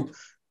the time,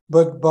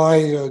 but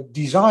by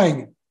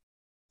design,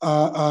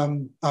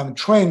 I'm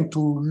trained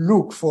to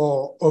look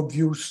for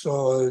obvious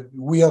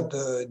weird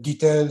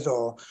details.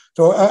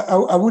 So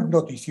I would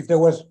notice if there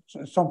was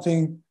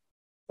something.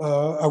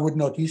 I would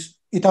notice.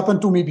 It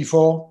happened to me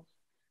before.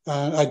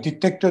 I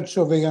detected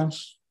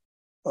surveillance.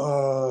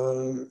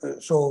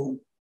 So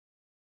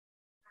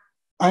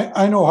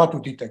I know how to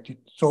detect it.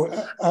 So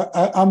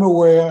I'm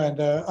aware, and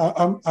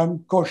I'm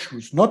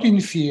cautious. Not in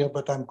fear,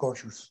 but I'm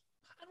cautious.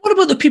 What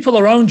about the people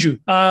around you?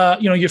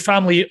 Your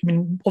family. I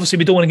mean, obviously,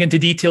 we don't want to get into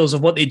details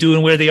of what they do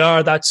and where they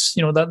are. That's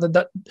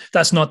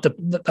that's not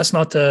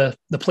the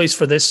place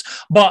for this.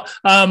 But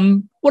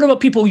what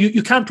about people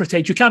you can't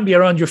protect? You can't be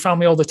around your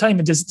family all the time.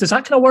 And does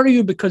that kind of worry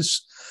you?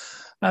 Because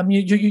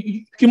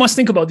you must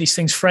think about these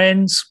things.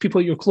 Friends,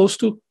 people you're close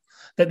to,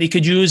 that they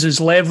could use as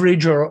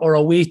leverage or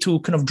a way to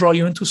kind of draw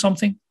you into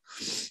something.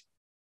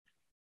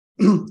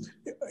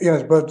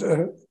 Yes, but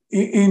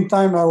in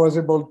time I was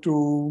able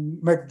to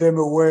make them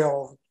aware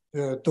of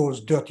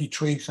those dirty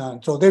tricks,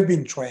 and so they've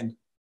been trained.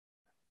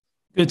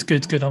 Good.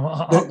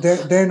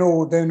 They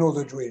know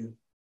the drill.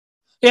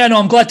 Yeah, no,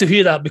 I'm glad to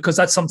hear that, because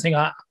that's something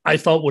I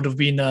thought would have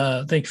been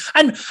a thing.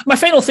 And my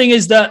final thing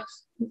is that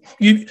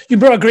you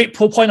brought a great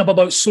point up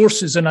about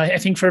sources, and I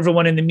think for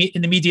everyone in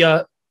the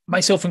media,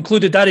 myself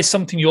included, that is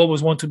something you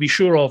always want to be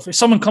sure of. If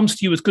someone comes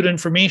to you with good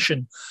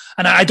information,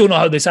 and I don't know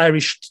how this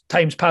Irish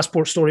Times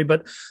passport story,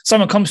 but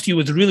someone comes to you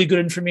with really good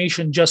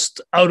information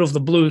just out of the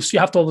blue, so you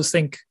have to always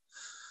think,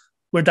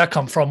 where'd that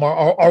come from,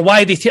 or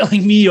why are they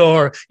telling me,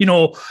 or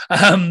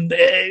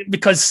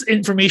because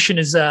information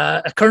is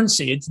a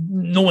currency.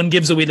 No one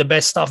gives away the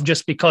best stuff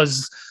just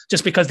because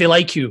they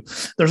like you.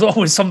 There's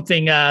always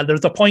something.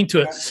 There's a point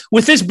to it.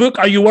 With this book,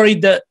 are you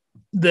worried that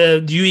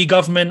the UAE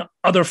government,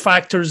 other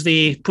factors,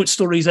 they put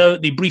stories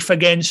out, they brief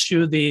against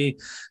you, they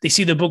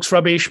see the book's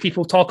rubbish,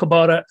 people talk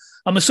about it?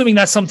 I'm assuming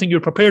that's something you're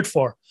prepared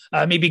for.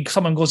 Maybe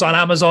someone goes on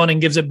Amazon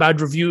and gives it bad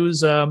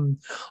reviews.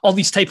 All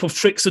these type of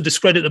tricks to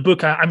discredit the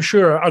book, I'm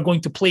sure, are going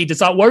to play. Does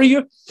that worry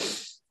you?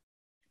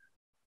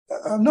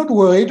 I'm not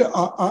worried.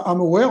 I'm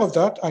aware of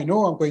that. I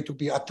know I'm going to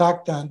be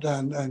attacked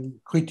and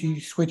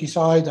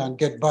criticized and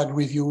get bad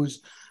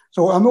reviews.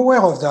 So I'm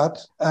aware of that.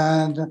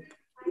 And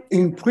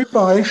in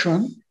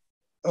preparation,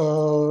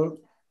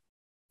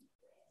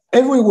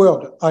 every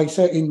word I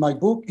say in my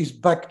book is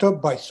backed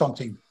up by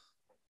something,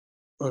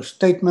 a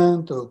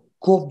statement, a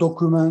court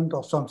document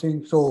or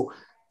something. So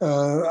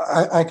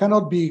I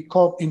cannot be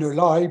caught in a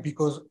lie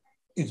because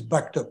it's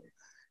backed up.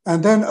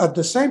 And then at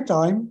the same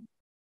time,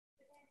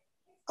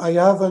 I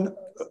have an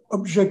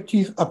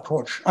objective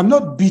approach. I'm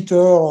not bitter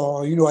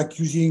or,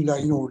 accusing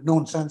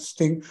nonsense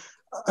thing.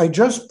 I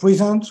just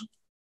present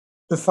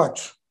the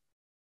facts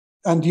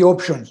and the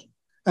options.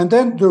 And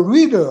then the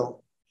reader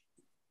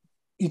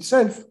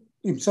himself,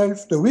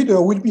 the reader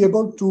will be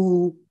able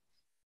to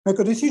make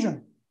a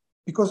decision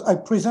because I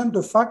present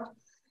the fact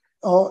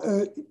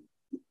or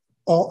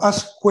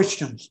ask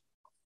questions.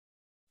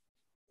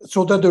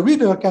 so that the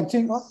reader can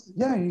think, oh,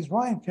 yeah, he's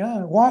right.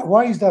 Yeah,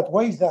 why is that?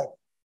 Why is that?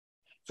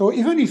 So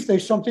even if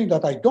there's something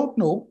that I don't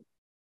know,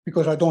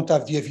 because I don't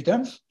have the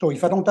evidence, so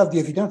if I don't have the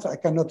evidence, I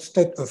cannot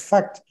state a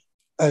fact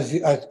as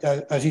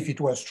if it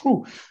was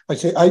true. I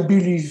say, I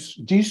believe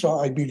this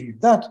or I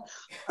believe that.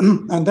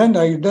 And then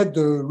I let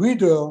the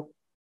reader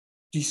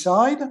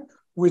decide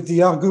with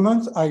the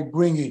arguments I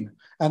bring in.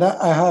 And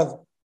I have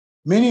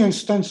many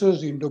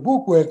instances in the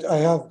book where I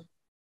have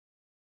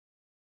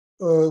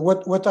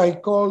what I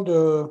call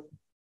the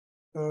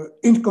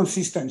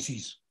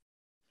inconsistencies,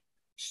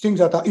 things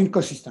that are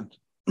inconsistent.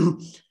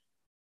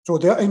 So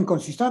they are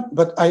inconsistent,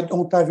 but I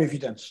don't have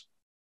evidence.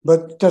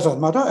 But it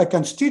doesn't matter. I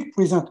can still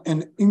present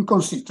an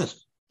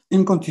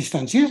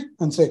inconsistencies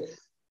and say,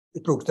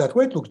 it looks that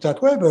way,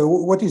 but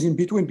what is in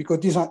between?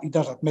 Because it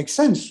doesn't make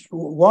sense.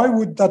 Why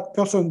would that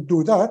person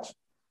do that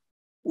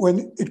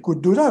when it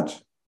could do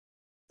that?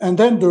 And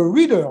then the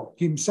reader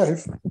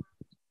himself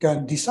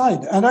can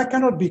decide. And I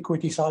cannot be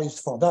criticized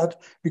for that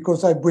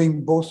because I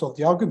bring both of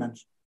the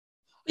arguments.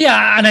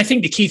 Yeah, and I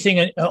think the key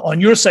thing on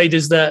your side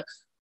is that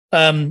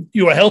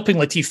you were helping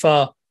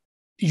Latifa.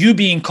 You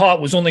being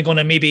caught was only going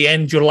to maybe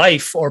end your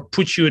life or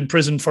put you in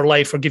prison for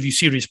life or give you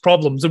serious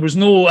problems. There was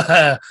no,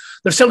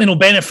 there's certainly no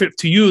benefit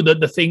to you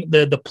that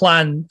the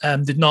plan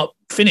did not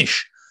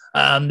finish.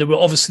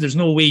 There's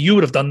no way you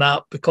would have done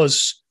that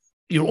because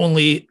you're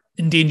only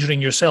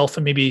endangering yourself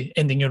and maybe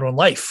ending your own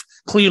life.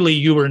 Clearly,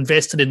 you were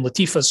invested in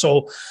Latifa,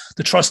 so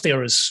the trust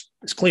there is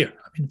clear.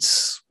 I mean,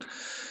 it's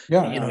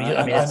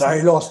and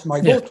I lost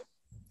my vote.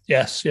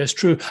 Yes,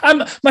 true.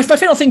 My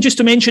final thing just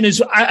to mention is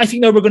I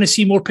think now we're going to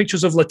see more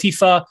pictures of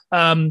Latifa.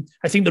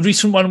 I think the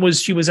recent one was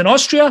she was in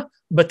Austria,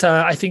 but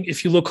I think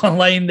if you look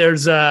online,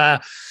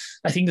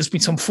 I think there's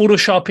been some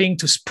photoshopping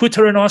to put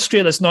her in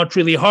Austria. That's not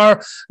really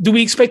her. Do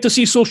we expect to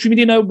see social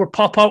media now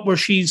pop up where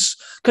she's...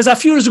 Because a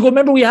few years ago,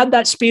 remember we had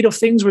that spate of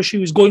things where she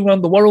was going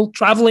around the world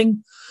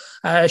traveling.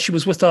 She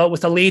was with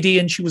a lady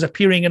and she was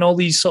appearing in all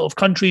these sort of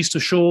countries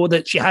to show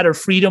that she had her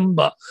freedom.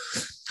 But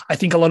I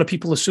think a lot of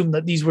people assume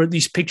that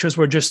these pictures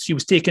were just, she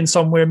was taken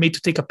somewhere, made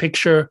to take a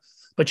picture,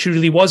 but she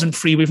really wasn't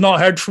free. We've not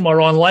heard from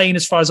her online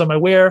as far as I'm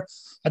aware.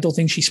 I don't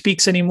think she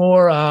speaks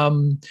anymore. I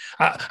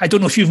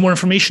don't know if you have more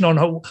information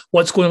on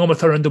what's going on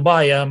with her in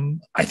Dubai.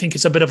 I think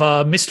it's a bit of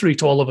a mystery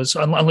to all of us,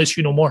 unless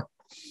you know more.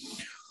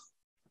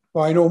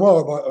 Well, I know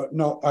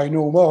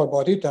more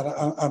about it,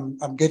 and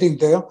I'm getting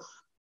there.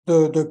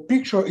 The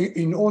picture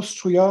in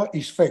Austria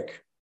is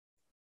fake.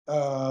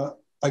 I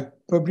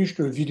published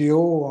a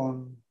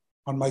video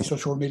on my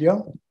social media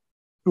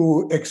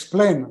to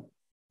explain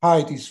how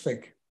it is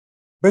fake.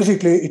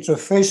 Basically, it's a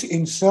face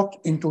insert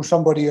into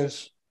somebody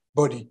else's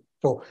body.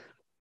 So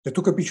they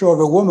took a picture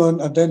of a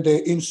woman and then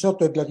they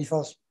inserted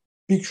Latifa's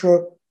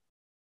picture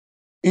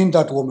in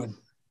that woman.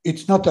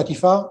 It's not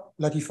Latifa.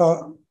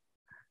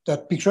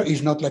 That picture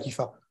is not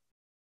Latifa.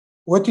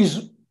 What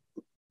is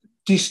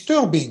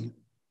disturbing,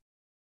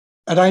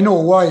 and I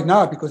know why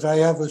now, because I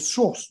have a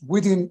source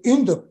an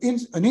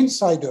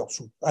insider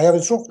source. I have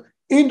a source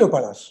in the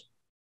palace.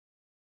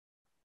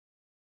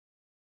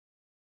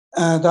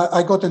 And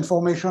I got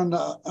information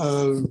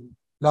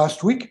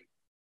last week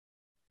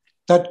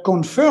that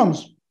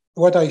confirms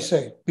what I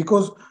say.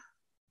 Because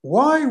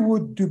why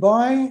would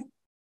Dubai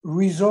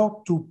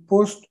resort to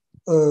post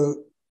a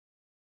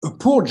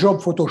poor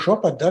job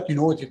Photoshop at that?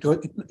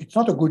 It's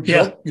not a good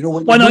job.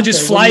 Why not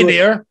just fly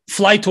there,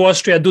 fly to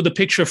Austria, do the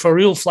picture for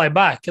real, fly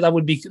back? That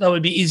would be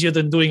easier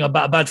than doing a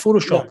bad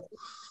Photoshop.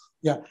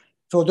 Yeah.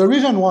 So the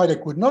reason why they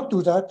could not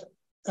do that,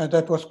 and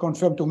that was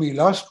confirmed to me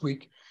last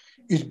week,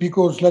 is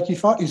because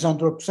Latifa is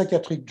under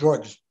psychiatric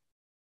drugs.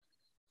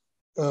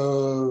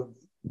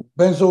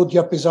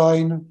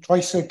 Benzodiazepine,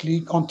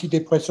 tricyclic,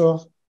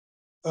 antidepressors.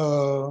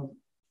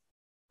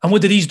 And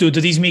what do these do?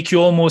 Do these make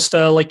you almost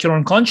like you're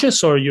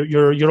unconscious, or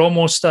you're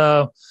almost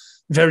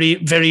very,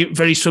 very,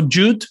 very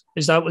subdued?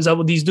 Is that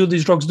what these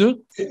drugs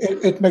do?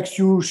 It makes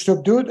you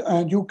subdued,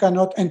 and you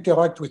cannot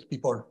interact with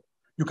people.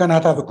 You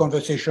cannot have a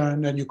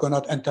conversation, and you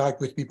cannot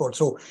interact with people.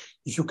 So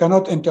if you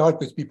cannot interact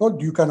with people,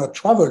 you cannot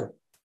travel.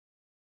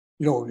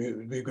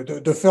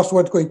 The first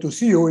one going to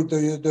see you is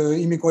the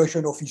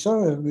immigration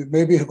officer.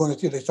 Maybe he's going to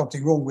say there's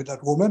something wrong with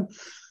that woman.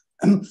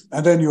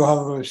 And then you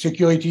have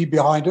security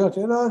behind her.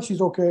 Say, no,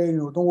 she's okay.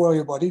 Don't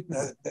worry about it.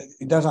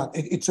 It doesn't.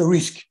 It's a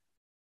risk.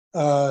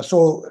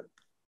 So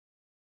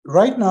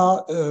right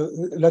now,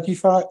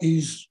 Latifa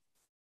is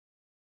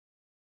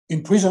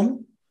in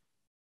prison.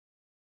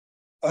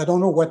 I don't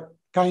know what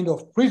kind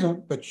of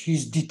prison, but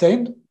she's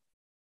detained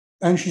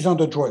and she's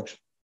under drugs.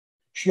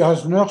 She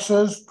has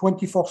nurses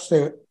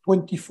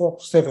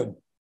 24/7.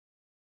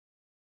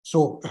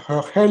 So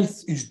her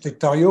health is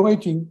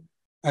deteriorating.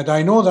 And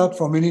I know that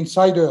from an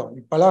insider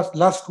in Palace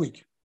last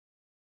week.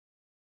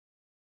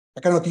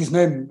 I cannot his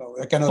name.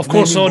 I cannot. Of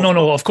course,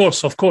 no. Of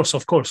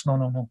course,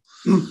 no.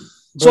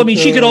 So I mean,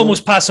 she could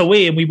almost pass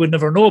away, and we would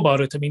never know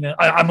about it. I mean,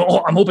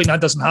 I'm hoping that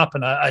doesn't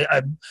happen.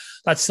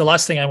 That's the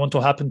last thing I want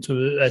to happen to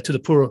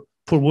the poor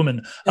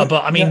woman.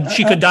 But I mean,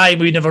 she could die,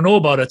 and we never know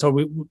about it, or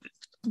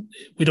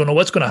we don't know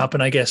what's going to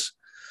happen, I guess.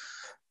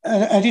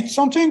 And it's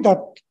something that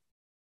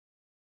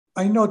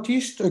I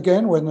noticed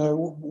again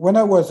when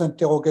I was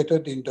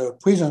interrogated in the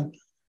prison,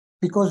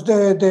 because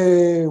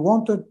they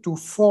wanted to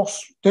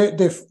force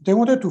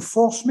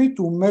me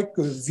to make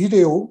a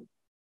video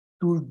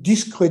to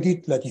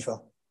discredit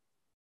Latifa.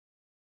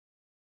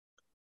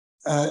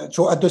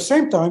 So at the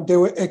same time, they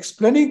were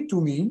explaining to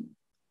me,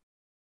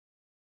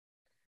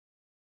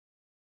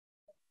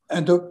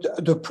 and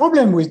the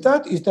problem with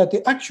that is that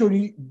they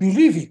actually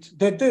believe it.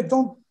 They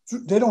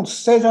don't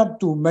say that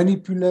to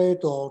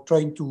manipulate or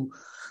trying to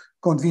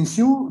convince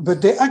you,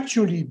 but they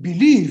actually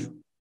believe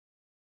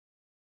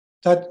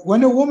that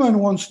when a woman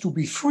wants to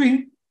be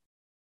free,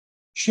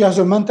 she has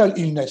a mental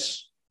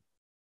illness.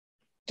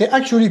 They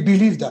actually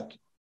believe that.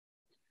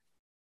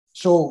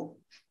 So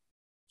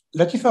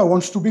Latifa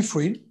wants to be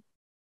free.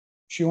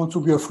 She wants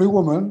to be a free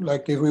woman,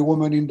 like every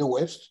woman in the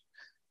West.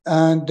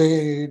 And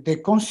they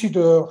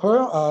consider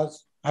her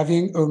as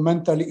having a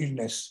mental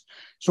illness.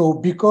 So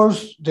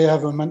because they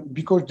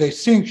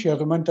think she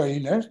has a mental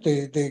illness,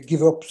 they give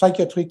her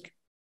psychiatric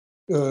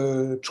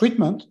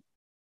treatment,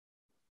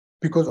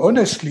 because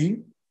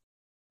honestly,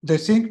 they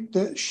think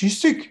that she's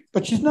sick,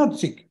 but she's not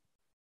sick.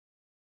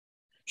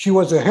 She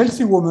was a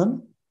healthy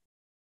woman.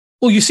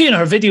 Well, you see in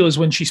her videos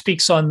when she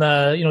speaks on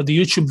the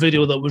YouTube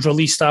video that was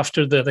released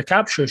after the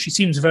capture, she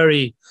seems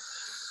very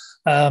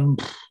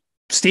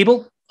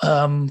stable,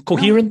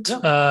 coherent.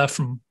 Yeah.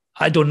 From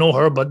I don't know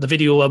her, but the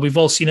video we've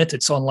all seen it.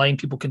 It's online;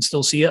 people can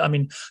still see it. I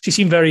mean, she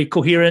seemed very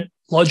coherent,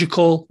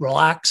 logical,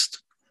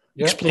 relaxed,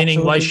 explaining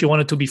absolutely. why she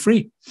wanted to be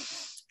free.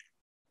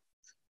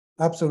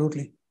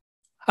 Absolutely.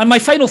 And my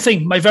final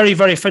thing, my very,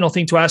 very final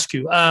thing to ask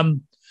you,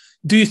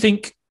 do you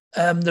think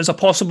there's a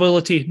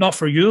possibility, not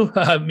for you,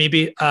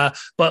 maybe,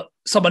 but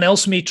someone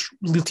else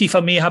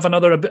Latifa may have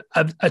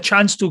a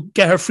chance to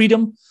get her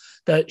freedom,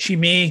 that she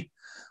may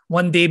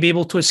one day be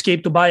able to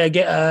escape Dubai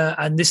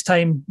and this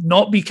time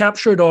not be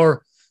captured?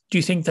 Or do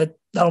you think that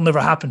that'll never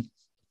happen?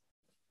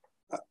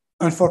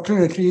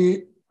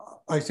 Unfortunately,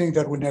 I think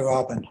that will never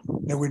happen.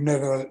 They will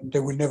never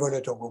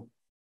let her go.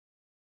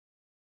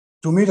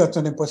 To me, that's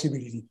an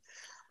impossibility.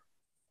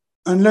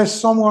 Unless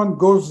someone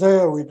goes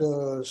there with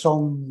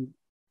some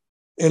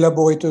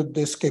elaborated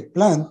escape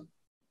plan,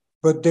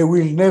 but they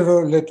will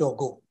never let her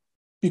go.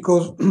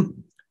 Because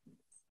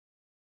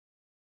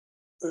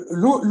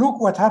look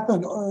what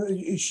happened.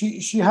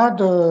 She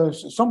had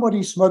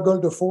somebody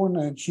smuggled the phone,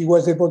 and she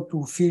was able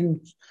to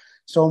film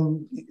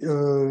some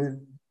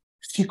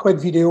secret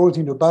videos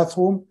in the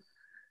bathroom.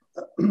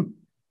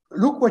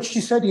 Look what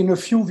she said in a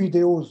few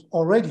videos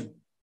already,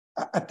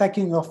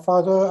 attacking her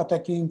father,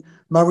 attacking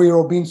Mary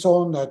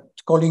Robinson,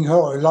 calling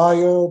her a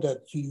liar,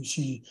 that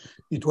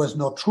it was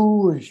not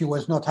true, she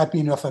was not happy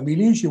in her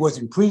family, she was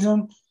in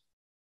prison.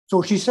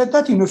 So she said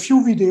that in a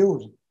few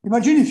videos.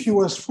 Imagine if she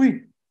was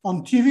free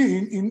on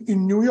TV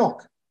in New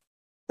York.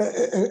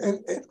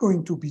 It's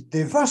going to be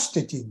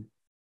devastating.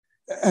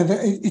 And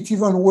it's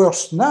even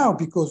worse now,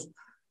 because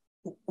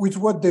with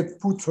what they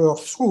put her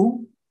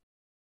through,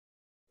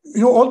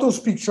 all those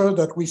pictures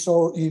that we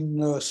saw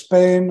in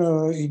Spain,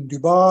 in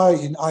Dubai,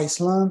 in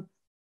Iceland,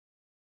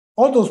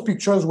 all those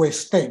pictures were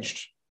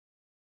staged.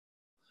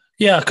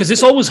 Yeah, because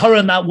it's always her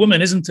and that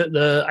woman, isn't it?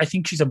 I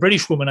think she's a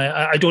British woman.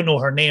 I don't know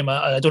her name.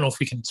 I don't know if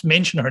we can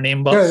mention her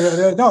name,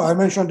 but no, I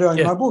mentioned her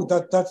in my book.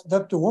 That's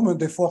the woman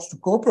they forced to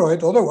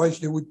cooperate. Otherwise,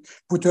 they would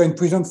put her in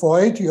prison for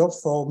 8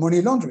 years for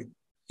money laundering.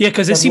 Yeah,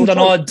 because it seemed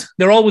odd.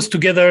 They're always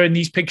together in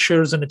these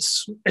pictures, and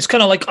it's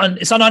kind of like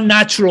it's an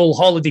unnatural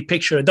holiday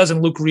picture. It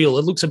doesn't look real.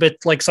 It looks a bit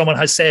like someone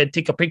has said,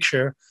 "Take a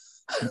picture,"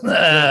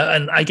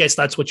 and I guess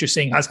that's what you're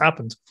saying has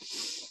happened.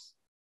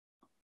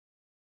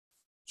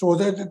 So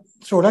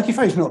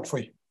Latifa is not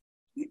free,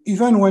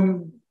 even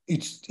when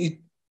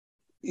it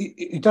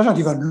doesn't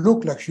even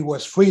look like she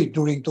was free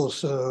during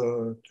those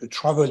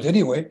travels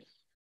anyway.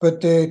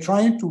 But they're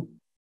trying to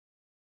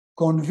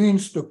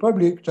convince the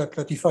public that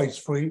Latifa is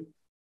free,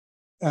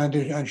 and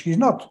she's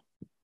not.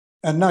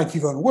 And now it's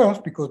even worse,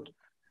 because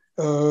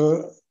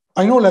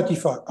I know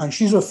Latifa, and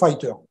she's a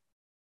fighter,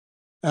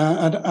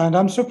 and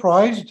I'm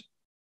surprised.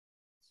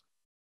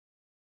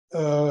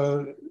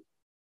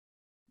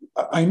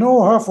 I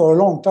know her for a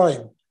long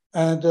time,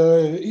 and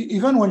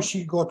even when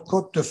she got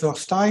caught the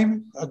first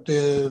time at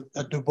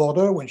the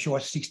border when she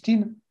was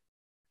 16,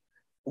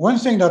 one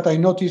thing that I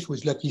noticed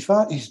with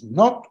Latifa is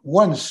not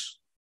once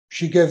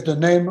she gave the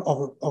name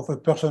of a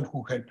person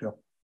who helped her.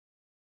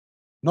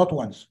 Not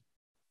once.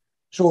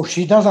 So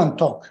she doesn't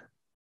talk.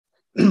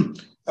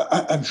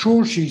 I'm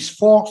sure she's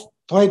forced,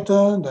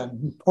 threatened,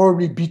 and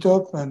probably beat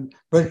up,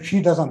 but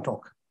she doesn't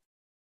talk.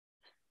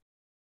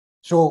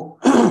 So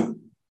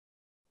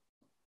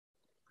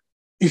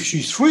if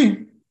she's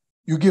free,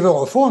 you give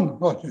her a phone,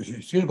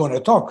 she's still going to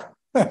talk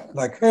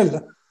like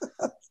hell.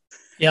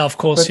 Yeah, of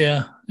course,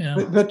 yeah.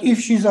 But if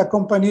she's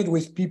accompanied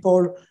with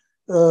people,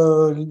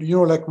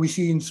 like we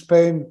see in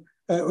Spain,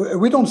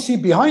 we don't see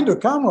behind the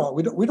camera.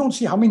 We don't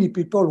see how many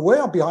people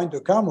were behind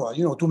the camera,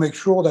 to make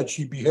sure that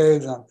she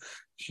behaves and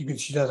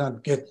she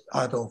doesn't get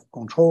out of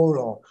control.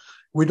 Or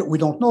we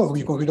don't know.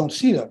 We don't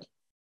see that.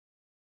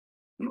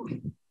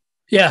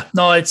 Yeah,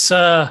 no, it's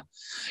a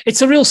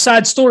real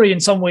sad story in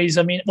some ways.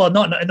 I mean, well,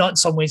 not in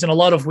some ways, in a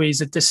lot of ways,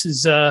 that this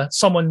is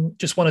someone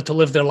just wanted to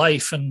live their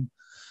life, and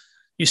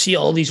you see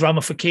all these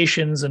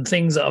ramifications and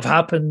things that have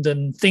happened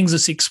and things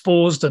that's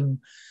exposed, and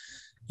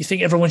you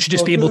think everyone should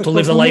just be able to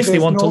live the life they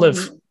want to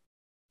live.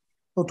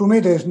 So to me,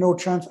 there's no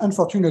chance.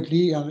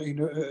 Unfortunately, and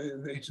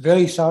it's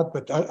very sad,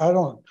 but I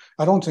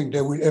don't think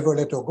they will ever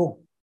let her go.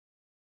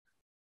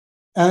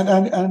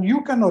 And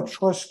you cannot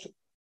trust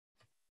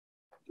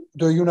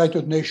the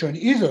United Nations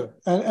either.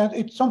 And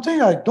it's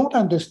something I don't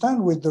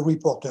understand with the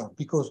reporter,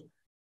 because,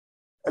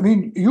 I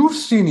mean, you've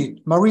seen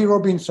it. Marie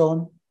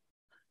Robinson,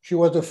 she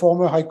was the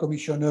former High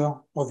Commissioner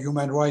of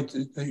Human Rights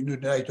in the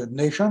United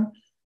Nations,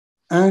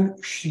 and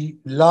she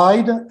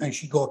lied and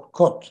she got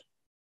caught.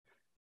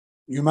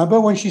 You remember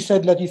when she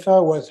said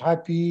Latifa was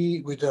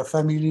happy with her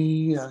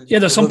family? Yeah,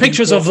 there's some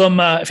pictures of them.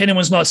 If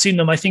anyone's not seen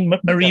them, I think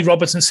Marie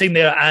Robinson's sitting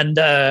there, and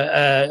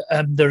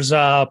there's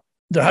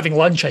they're having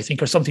lunch, I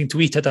think, or something to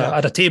eat at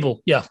a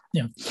table. Yeah,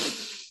 yeah.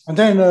 And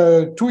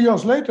then 2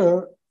 years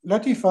later,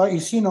 Latifa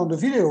is seen on the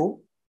video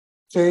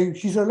saying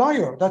she's a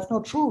liar. That's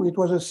not true. It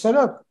was a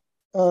setup.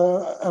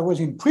 I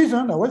was in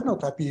prison. I was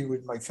not happy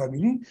with my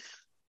family.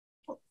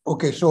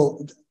 Okay,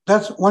 so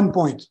that's one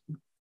point.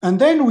 And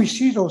then we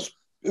see those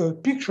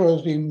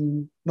pictures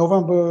in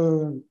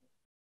November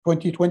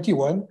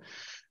 2021,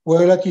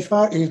 where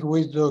Latifa is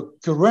with the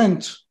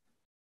current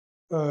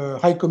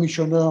High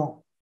Commissioner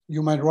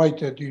Human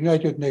Rights at the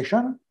United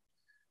Nations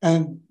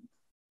and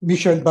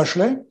Michelle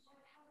Bachelet.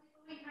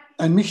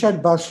 And Michelle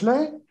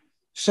Bachelet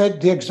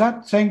said the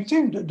exact same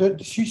thing.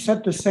 She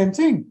said the same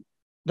thing,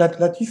 that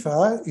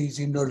Latifa is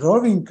in the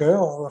loving care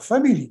of her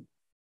family.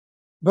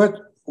 But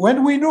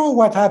when we know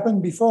what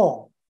happened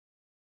before,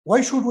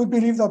 why should we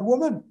believe that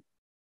woman?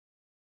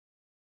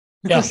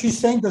 Because she's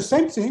saying the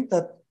same thing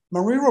that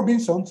Marie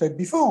Robinson said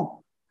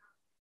before.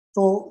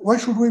 So why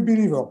should we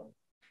believe her?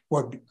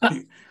 Well,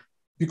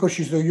 because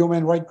she's the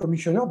Human Rights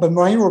Commissioner, but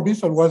Marie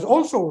Robinson was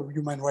also a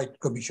Human Rights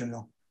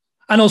Commissioner.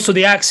 And also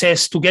the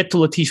access to get to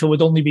Latifa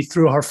would only be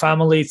through her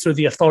family, through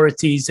the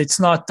authorities. It's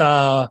not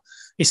like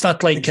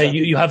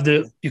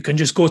exactly. You can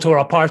just go to her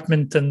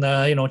apartment and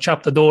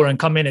chap the door and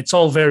come in. It's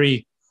all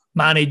very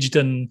managed,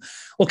 and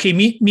okay,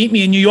 meet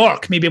me in New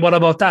York. Maybe what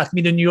about that?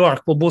 Meet in New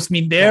York. We'll both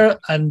meet there,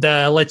 and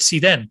let's see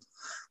then.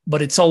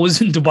 But it's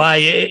always in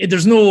Dubai.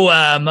 There's no,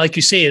 like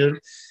you say,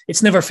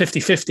 it's never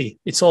 50-50.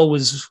 It's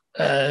always,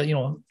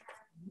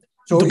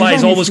 so Dubai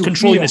is always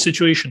controlling the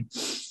situation.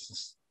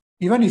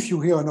 Even if you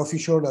hear an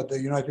official at the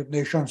United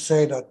Nations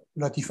say that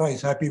Latifa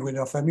is happy with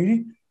her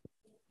family,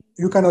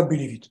 you cannot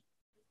believe it.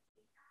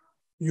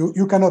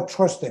 You cannot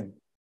trust them.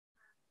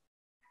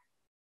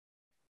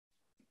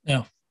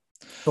 Yeah.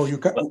 So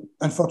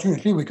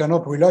unfortunately, we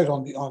cannot rely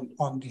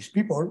on these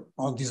people,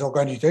 on this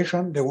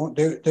organization. They won't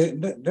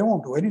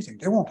do anything.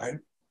 They won't help.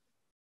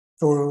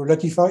 So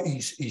Latifa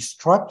is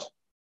trapped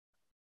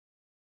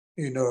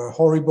in a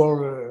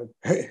horrible,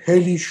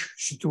 hellish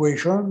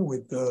situation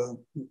with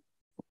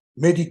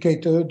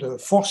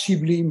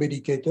forcibly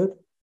medicated,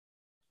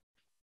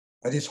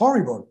 and it's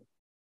horrible.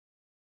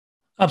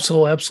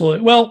 Absolutely,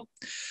 absolutely. Well,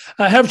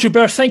 Herve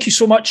Jaubert, thank you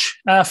so much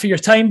for your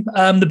time.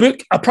 The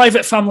book, A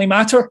Private Family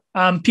Matter,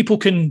 people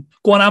can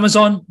go on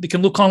Amazon, they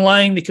can look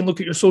online, they can look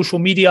at your social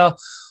media.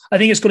 I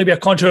think it's going to be a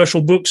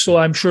controversial book, so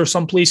I'm sure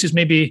some places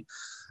maybe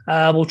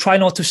will try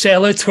not to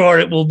sell it, or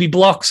it will be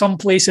blocked some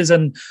places.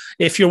 And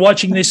if you're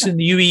watching this in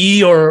the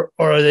UAE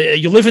or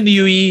you live in the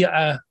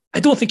UAE, I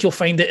don't think you'll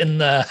find it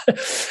in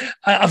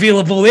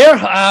available there,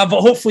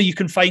 but hopefully you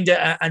can find it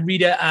and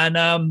read it.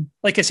 And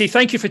like I say,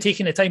 thank you for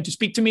taking the time to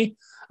speak to me.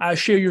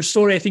 Share your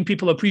story. I think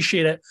people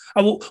appreciate it.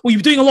 Will you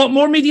be doing a lot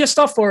more media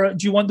stuff, or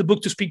do you want the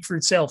book to speak for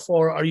itself,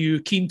 or are you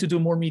keen to do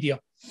more media?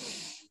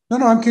 No,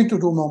 I'm keen to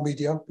do more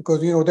media, because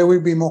there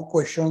will be more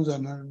questions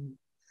and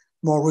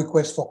more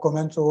requests for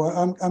comments. So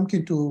I'm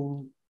keen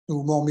to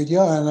do more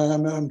media,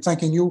 and I'm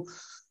thanking you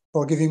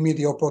for giving me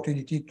the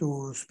opportunity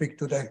to speak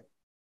today.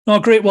 No,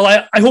 great.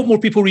 Well, I hope more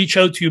people reach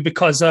out to you,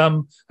 because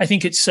I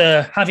think it's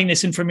having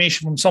this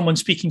information from someone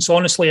speaking so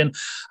honestly. And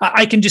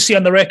I can just say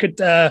on the record,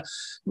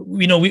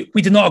 we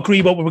did not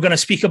agree what we were going to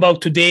speak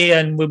about today,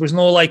 and there was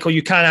no like, oh,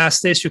 you can't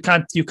ask this, you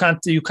can't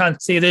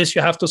say this,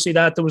 you have to say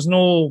that. There was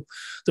no.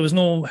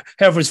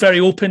 Herve was very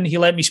open. He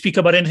let me speak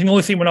about anything. The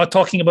only thing we're not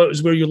talking about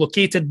is where you're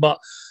located, but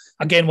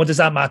again, what does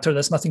that matter?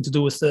 That's nothing to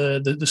do with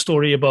the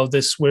story about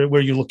this,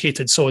 where you're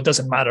located, so it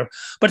doesn't matter.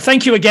 But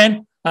thank you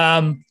again.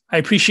 I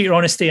appreciate your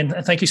honesty, and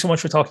thank you so much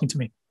for talking to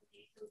me.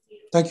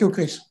 Thank you,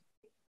 Chris.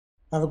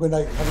 Have a good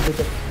night. Have a good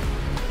day.